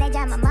 Si quieres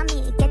llama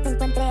mami, que te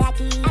encuentre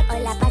aquí. Hoy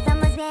la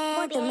pasamos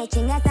bien, tú me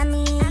chingas a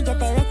mí. Yo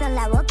te beso en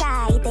la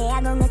boca y te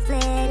hago un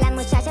split. Las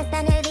muchachas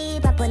están ready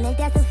pa'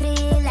 ponerte a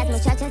sufrir. Las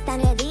muchachas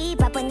están ready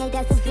pa' ponerte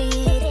a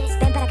sufrir.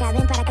 Ven para acá,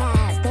 ven para acá.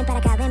 Ven para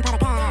acá, ven para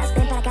acá.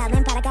 Ven para acá,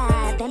 ven para acá.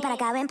 Ven para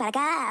acá, ven para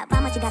acá.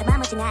 Vamos a chingar,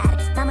 vamos a chingar.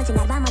 Vamos a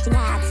chingar, vamos a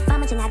chingar.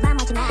 Vamos a chingar,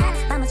 vamos a chingar.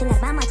 Vamos a chingar,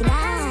 vamos a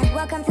chingar.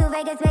 Welcome to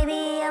Vegas,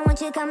 baby. I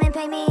want you come and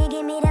pay me.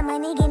 Give me the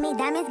money, give me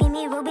diamonds, give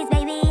me rubies,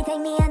 baby.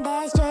 Take me on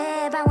that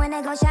trip. I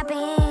wanna go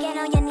shopping. Get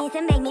on your knees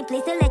and beg me,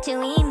 please, to let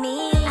you in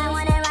me. I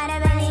wanna ride a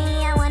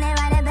belly. I wanna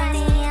ride a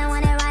belly. I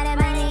wanna ride a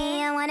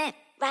belly. I wanna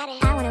ride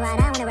it. I wanna ride.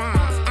 I wanna ride.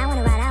 I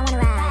wanna ride. I wanna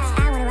ride.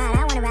 I wanna ride.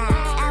 I wanna ride.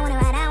 I wanna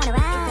ride. I wanna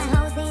ride. Some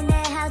hoes in the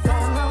house.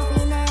 Some hoes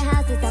in the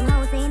house. Some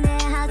hoes in the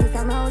house.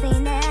 Some hoes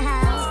in the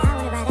house. I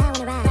wanna ride. I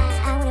wanna ride.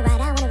 I wanna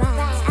ride. I wanna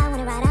ride. I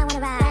wanna ride. I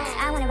wanna ride.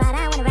 I wanna ride.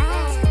 I wanna ride.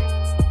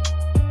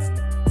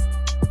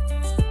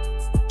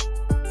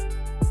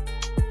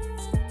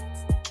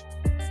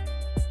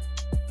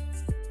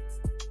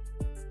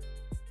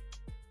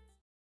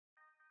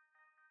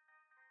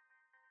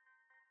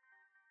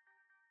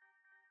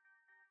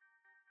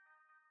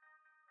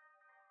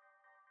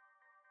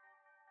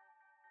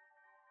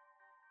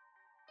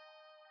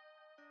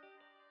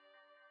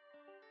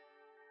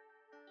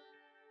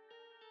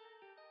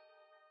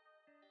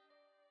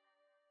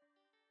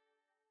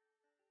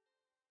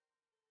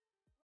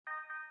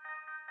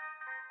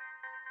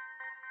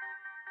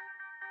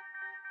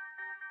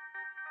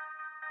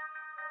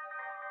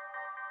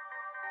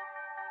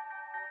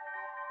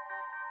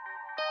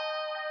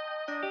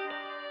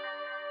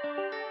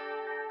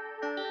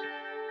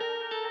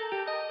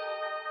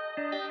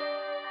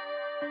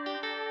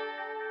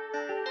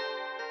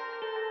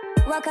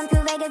 Welcome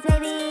to Vegas,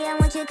 baby. I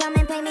want you come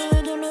and pay me.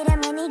 Give me the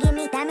money, give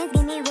me diamonds,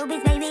 give me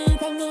rubies, baby.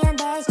 Take me on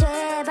that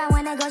trip. I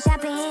wanna go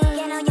shopping.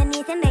 Get on your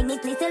knees and beg me,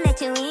 please, to let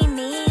you in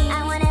me.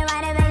 I wanna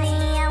ride a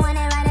belly. I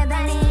wanna ride a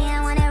belly.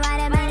 I wanna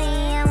ride a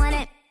belly. I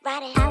wanna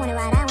ride it. I wanna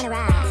ride. I wanna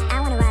ride.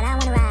 I wanna ride. I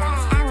wanna ride.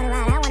 I wanna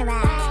ride. I wanna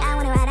ride. I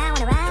wanna ride. I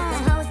wanna ride.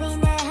 Some hoes in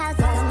the house.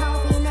 Some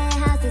hoes in the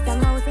house.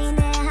 Some hoes in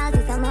the house.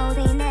 Some hoes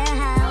in the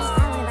house.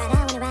 I wanna ride.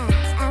 I wanna ride.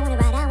 I wanna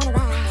ride. I wanna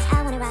ride.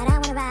 I wanna ride. I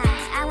wanna ride.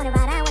 I wanna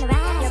ride. I wanna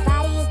ride. Your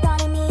body is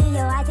calling me.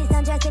 Your eyes is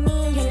undressing me.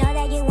 You know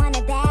that you want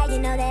it bad. You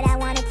know that I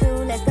want it too.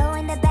 Let's go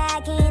in the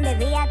back in the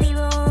VIP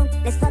room.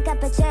 Let's fuck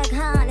up a check,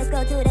 huh? Let's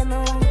go to the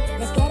moon.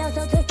 Let's get all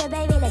so twisted,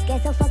 baby. Let's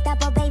get so fucked up,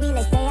 oh baby.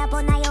 Let's stay up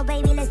all night, oh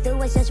baby. Let's do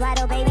what's just right,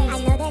 oh baby. I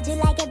know that you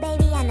like it,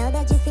 baby. I know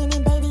that you're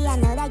feeling, baby. I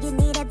know that you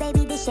need it,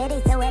 baby. This shit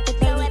is so epic,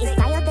 baby. It's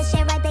fire, the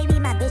shit, right, baby.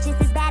 My bitches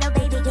is battle,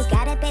 baby. You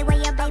got it, pay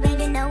way up,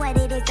 baby. You know what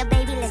it is, so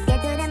baby. Let's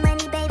get to the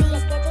money, baby.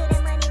 Let's get to the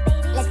money,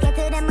 baby. Let's get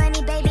to the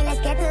money, baby.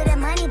 Let's get to the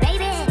money,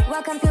 baby.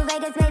 Welcome to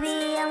Vegas,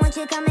 baby. I want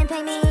you come and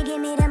pay me. Give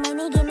me the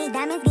money, give me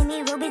diamonds, give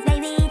me rubies,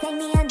 baby. Take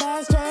me on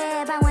that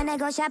trip. I wanna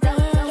go shopping.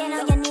 Get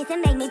on your knees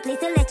and beg me, please,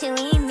 to let you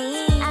in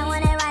me. I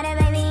wanna ride a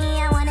baby.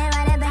 I wanna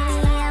ride a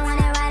baby. I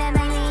wanna ride a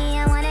baby.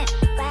 I wanna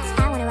ride.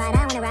 I wanna ride.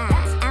 I wanna ride.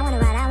 I wanna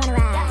ride. I wanna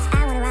ride.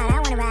 I wanna ride.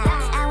 I wanna ride.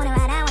 I wanna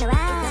ride. I wanna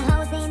ride. Some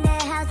hoes in the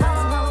house.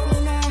 Some hoes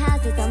in the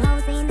house. Some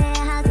hoes in the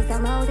house.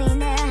 Some hoes in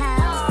the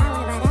house. I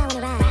wanna ride. I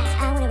wanna ride.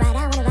 I wanna ride.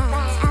 I wanna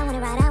ride. I wanna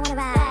ride. I wanna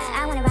ride.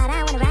 I wanna ride.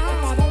 I wanna ride.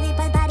 Cada vez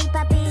pa'l party,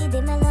 papi,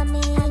 dímelo a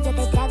mí. Yo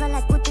te traigo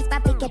las cutis,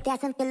 papi, que te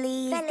hacen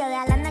feliz.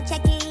 Toda la noche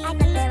aquí, no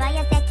te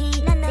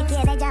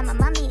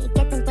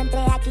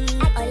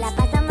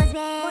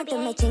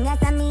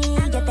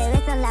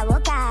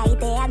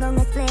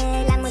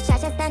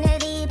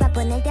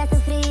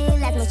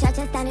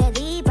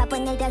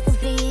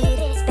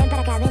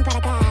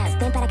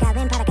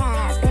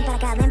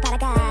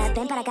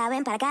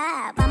ven para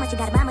acá. Vamos a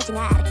chingar, vamos a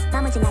chingar.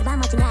 Vamos a chingar,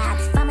 vamos a chingar.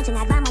 Vamos a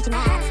chingar, vamos a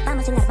chingar.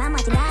 Vamos a chingar,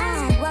 vamos a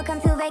chingar.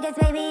 Welcome to Vegas,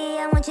 baby.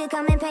 I want you to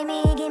come and pay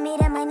me. Give me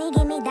the money,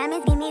 give me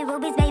diamonds, give me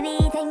rubies, baby.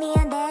 Take me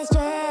on that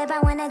trip. I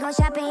wanna go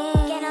shopping.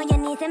 Get on your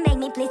knees and beg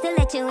me, please, to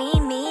let you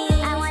eat me.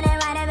 I wanna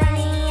ride a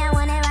belly. I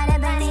wanna ride a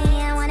belly.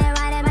 I wanna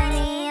ride a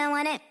belly. I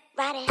wanna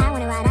ride it. I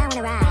wanna ride, I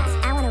wanna ride.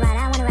 I wanna ride,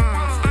 I wanna ride.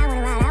 I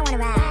wanna ride, I wanna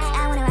ride.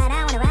 I wanna ride,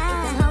 I wanna ride.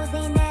 Some hoes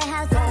in the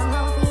house, some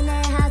hoes in the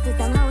house,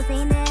 some hoes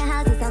in the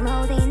house, some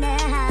hoes in the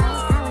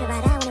house. I wanna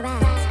ride, I wanna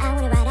ride. I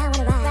wanna ride, I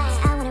wanna ride.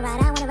 I wanna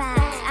ride, I wanna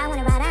ride. I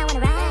wanna ride, I wanna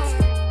ride.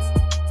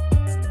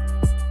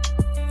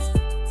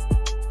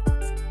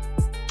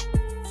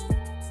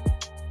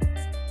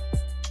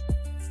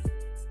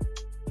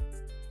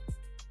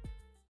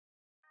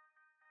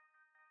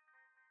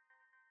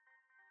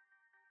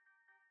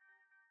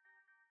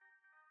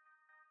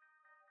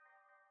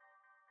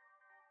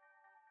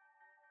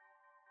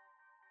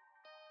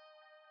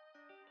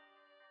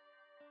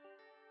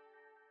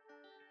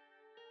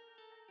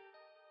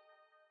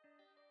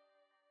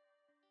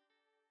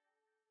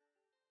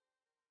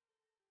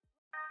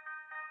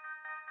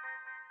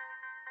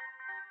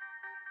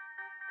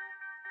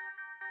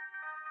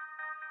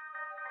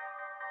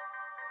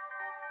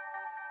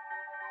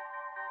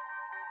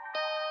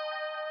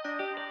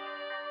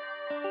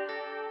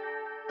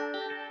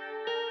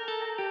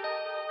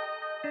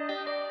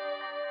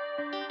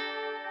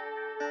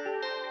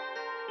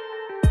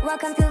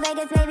 Welcome to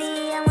Vegas,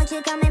 baby. I want you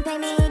to come and pay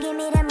me. Give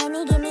me the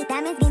money, give me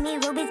diamonds, give me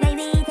rubies,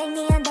 baby. Take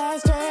me on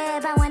that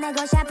trip. I wanna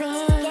go shopping.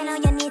 Get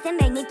on your knees and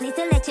beg me, please,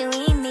 to let you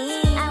eat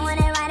me. I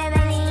wanna ride a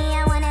belly.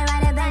 I wanna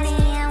ride a belly.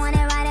 I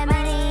wanna ride a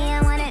belly.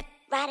 I wanna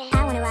ride it.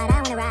 I wanna ride,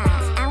 I wanna ride.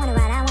 I wanna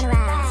ride, I wanna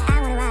ride.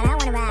 I wanna ride, I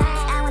wanna ride.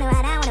 I wanna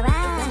ride, I wanna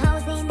ride. Some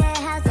hoes in the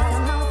house,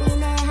 some hoes in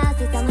the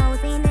house, some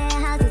hoes in the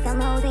house,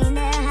 some hoes in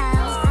the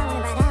house. I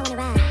wanna ride, I wanna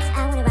ride.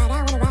 I wanna ride,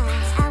 I wanna ride.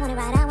 I wanna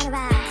ride, I wanna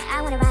ride.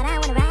 I wanna ride, I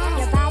wanna ride.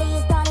 Your body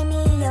is calling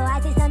me, your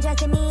eyes is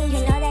undressing me. You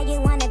know that you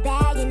want it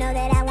bad, you know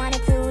that I want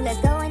it too. Let's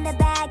go in the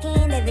back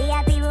in the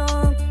VIP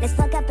room. Let's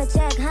fuck up a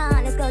check,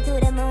 huh? Let's go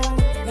to the moon.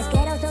 Let's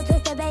get all so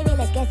twisted, baby.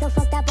 Let's get so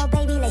fucked up, oh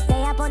baby. Let's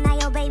stay up all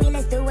night, oh baby.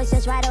 Let's do what's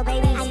just right, oh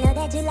baby. I know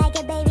that you like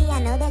it, baby. I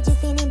know that you're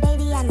feeling,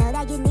 baby. I know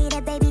that you need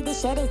it, baby.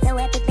 This shit is so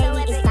epic,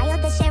 baby.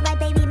 Inspired the shit, right,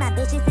 baby. My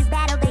bitches is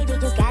battle, baby.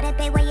 You gotta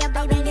pay way up,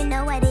 baby. You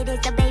know what it is,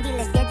 so baby.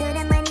 Let's get to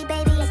the money,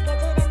 baby. Let's get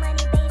to the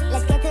money, baby.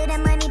 Let's get to the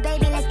money,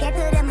 baby. Let's get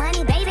to the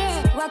money, baby.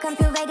 Welcome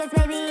to Vegas,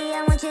 baby.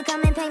 I want you to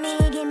come and pay me.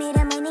 Give me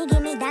the money,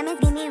 give me diamonds,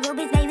 give me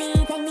rubies, baby.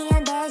 Take me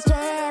on that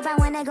trip. I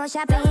wanna go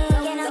shopping.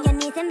 Get on your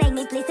knees and beg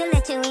me, please, to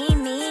let you eat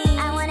me.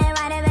 I wanna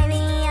ride a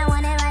baby. I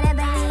wanna ride a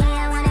baby.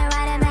 I wanna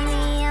ride a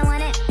baby. I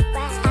wanna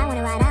ride. I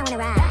wanna ride, I wanna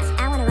ride.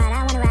 I wanna ride,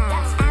 I wanna ride.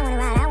 I wanna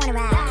ride, I wanna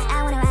ride.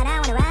 I wanna ride, I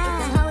wanna ride.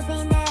 Some hoes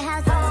in the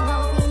house, some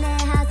hoes in the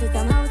house,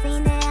 some hoes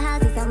in the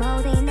house, some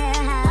hoes in the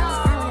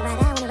house. I wanna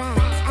ride, I wanna ride.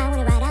 I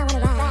wanna ride, I wanna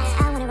ride.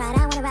 I wanna ride,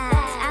 I wanna ride.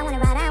 I wanna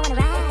ride, I wanna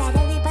ride. Está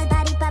ready pa'l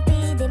party, papi,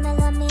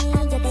 dímelo a mí.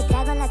 Yo te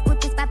traigo las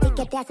putis, papi,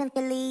 que te hacen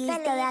feliz.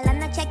 Toda la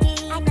noche aquí,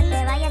 no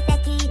te vayas de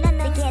aquí.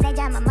 Si quieres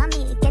llama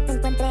mami, que te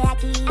encuentre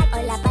aquí.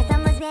 Hoy la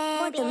pasamos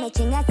bien, tú me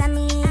chingas a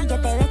mí. Yo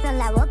te beso en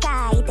la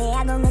boca y te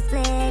hago un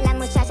split. Las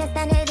muchachas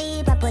están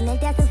ready pa'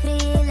 ponerte a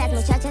sufrir. Las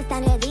muchachas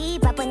están ready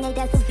pa'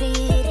 ponerte a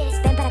sufrir.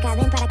 Ven para acá,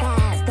 ven para acá.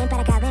 Ven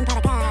para acá, ven para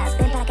acá.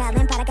 Ven para acá,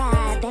 ven para acá.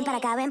 Ven para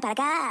acá, ven para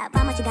acá.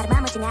 Vamos a chingar,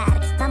 vamos a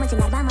chingar. Vamos a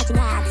chingar, vamos a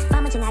chingar.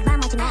 Vamos a chingar,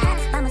 vamos a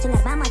chingar. Vamos a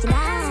chingar, vamos a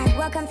chingar.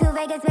 Welcome to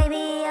Vegas,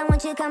 baby. I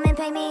want you to come and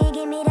pay me.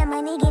 Give me the